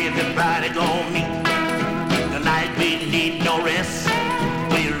 Everybody gonna meet. Tonight we need no rest.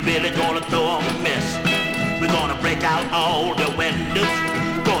 We're really gonna throw a mess. We're gonna break out all the windows.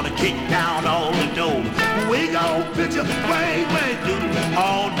 Gonna kick down all the doors. We gon' pitch a way, dude,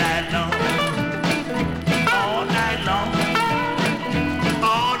 all night long. All night long.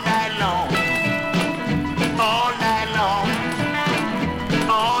 All night long. All night long.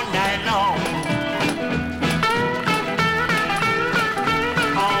 All night long.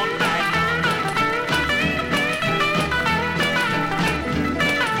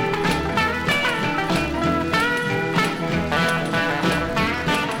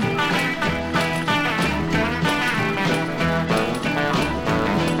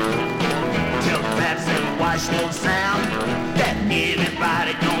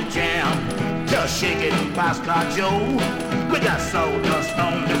 Boxcar Joe. We got sawdust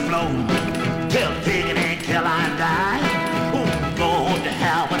on the floor. Tell Piggy and Caroline die. Who's going to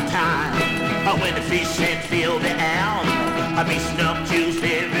have a time? When the fish and fill the air, I be snuff juice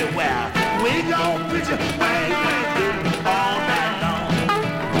everywhere. We gon' preach it way, way good all night long.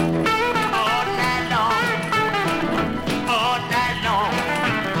 All night long. All night long.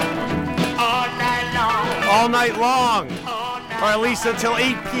 All night long. All night long. Or at least until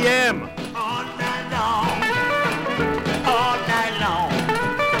 8 p.m. All night long. All night long.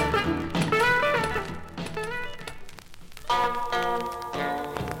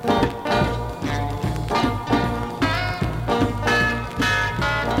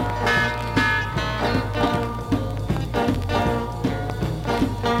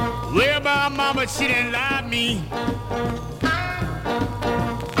 Well, my mama, she didn't lie me.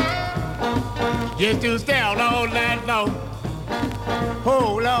 Just to stay out all night long.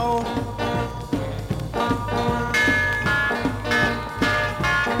 Oh, Lord.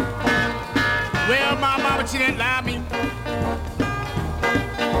 Well, my mama, she didn't lie me.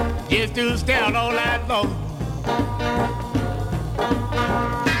 Just to stay out all night long.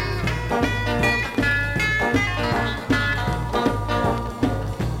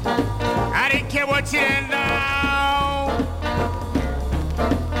 I didn't care what she did now.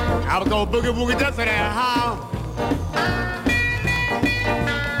 I was gonna boogie woogie just for that house.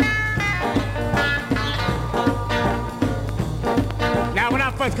 Now when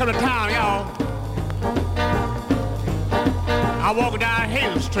I first come to town, y'all, I walk down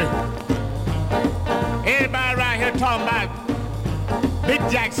Hale Street. Everybody around here talking about Big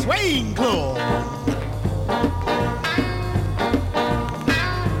Jack Swing Club.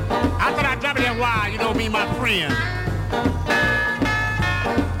 I thought I'd drop it that while, you know me, my friend.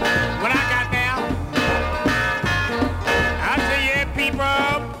 When I got there, I said, yeah, people,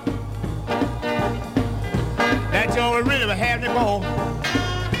 that y'all really were having it more.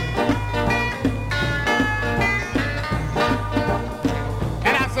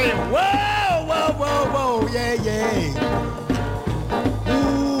 And I said, whoa, whoa, whoa, whoa, yeah, yeah.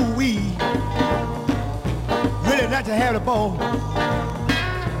 Ooh, wee. Really not to have the ball.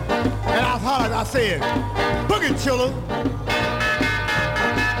 And I hollered, I said, boogie chiller.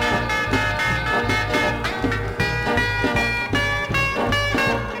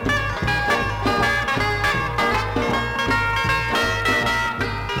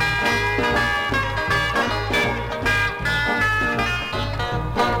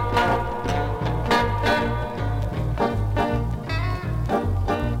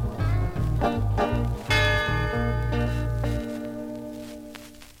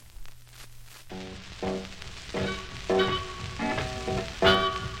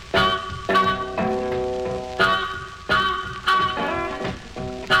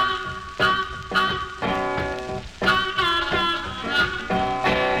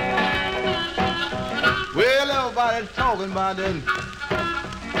 Talking about that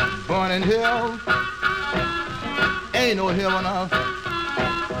burning hell. Ain't no hell on earth.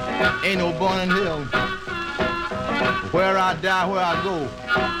 Ain't no burning hell. Where I die, where I go,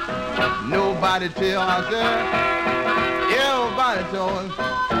 nobody tell. I said, everybody told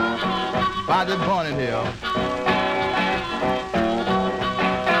about the burning hell.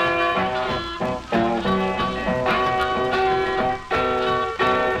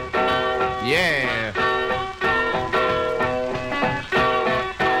 Yeah.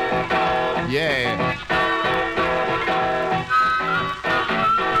 Yeah.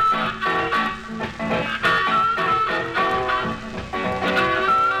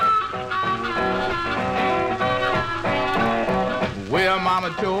 Well, Mama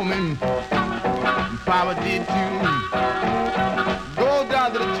told me, Papa did too. Go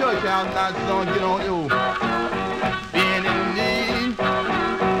down to the church house now, son, get on you. Being in need,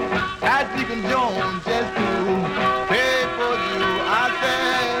 I think I'm Jones just to pay for you. I said,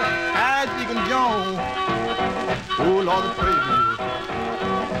 Deacon Jones, oh Lord, praise you.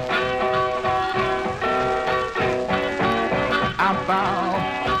 I'm found.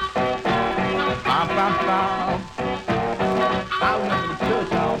 I went to the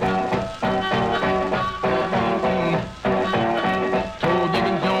church house. Told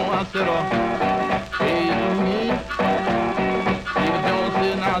Deacon Jones, I said, hey, Deacon Jones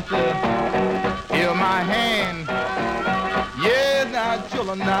said, and I said, hear my hand. Yeah, now,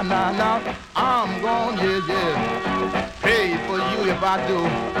 children, now, I'm gone, yeah. Pray for you if I do,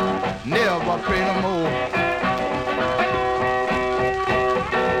 never pray no more.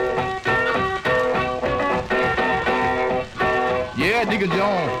 Yeah, Deacon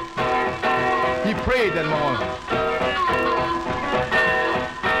Jones, he prayed that morning.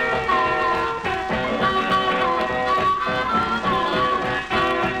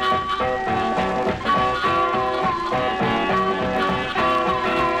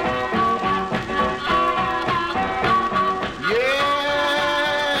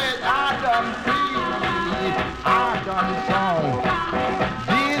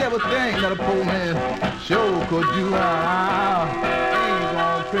 something that a poor man sure could do. I ain't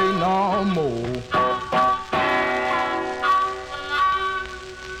gonna pray no more.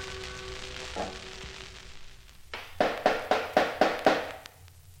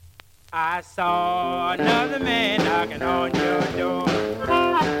 I saw another man knocking on your door.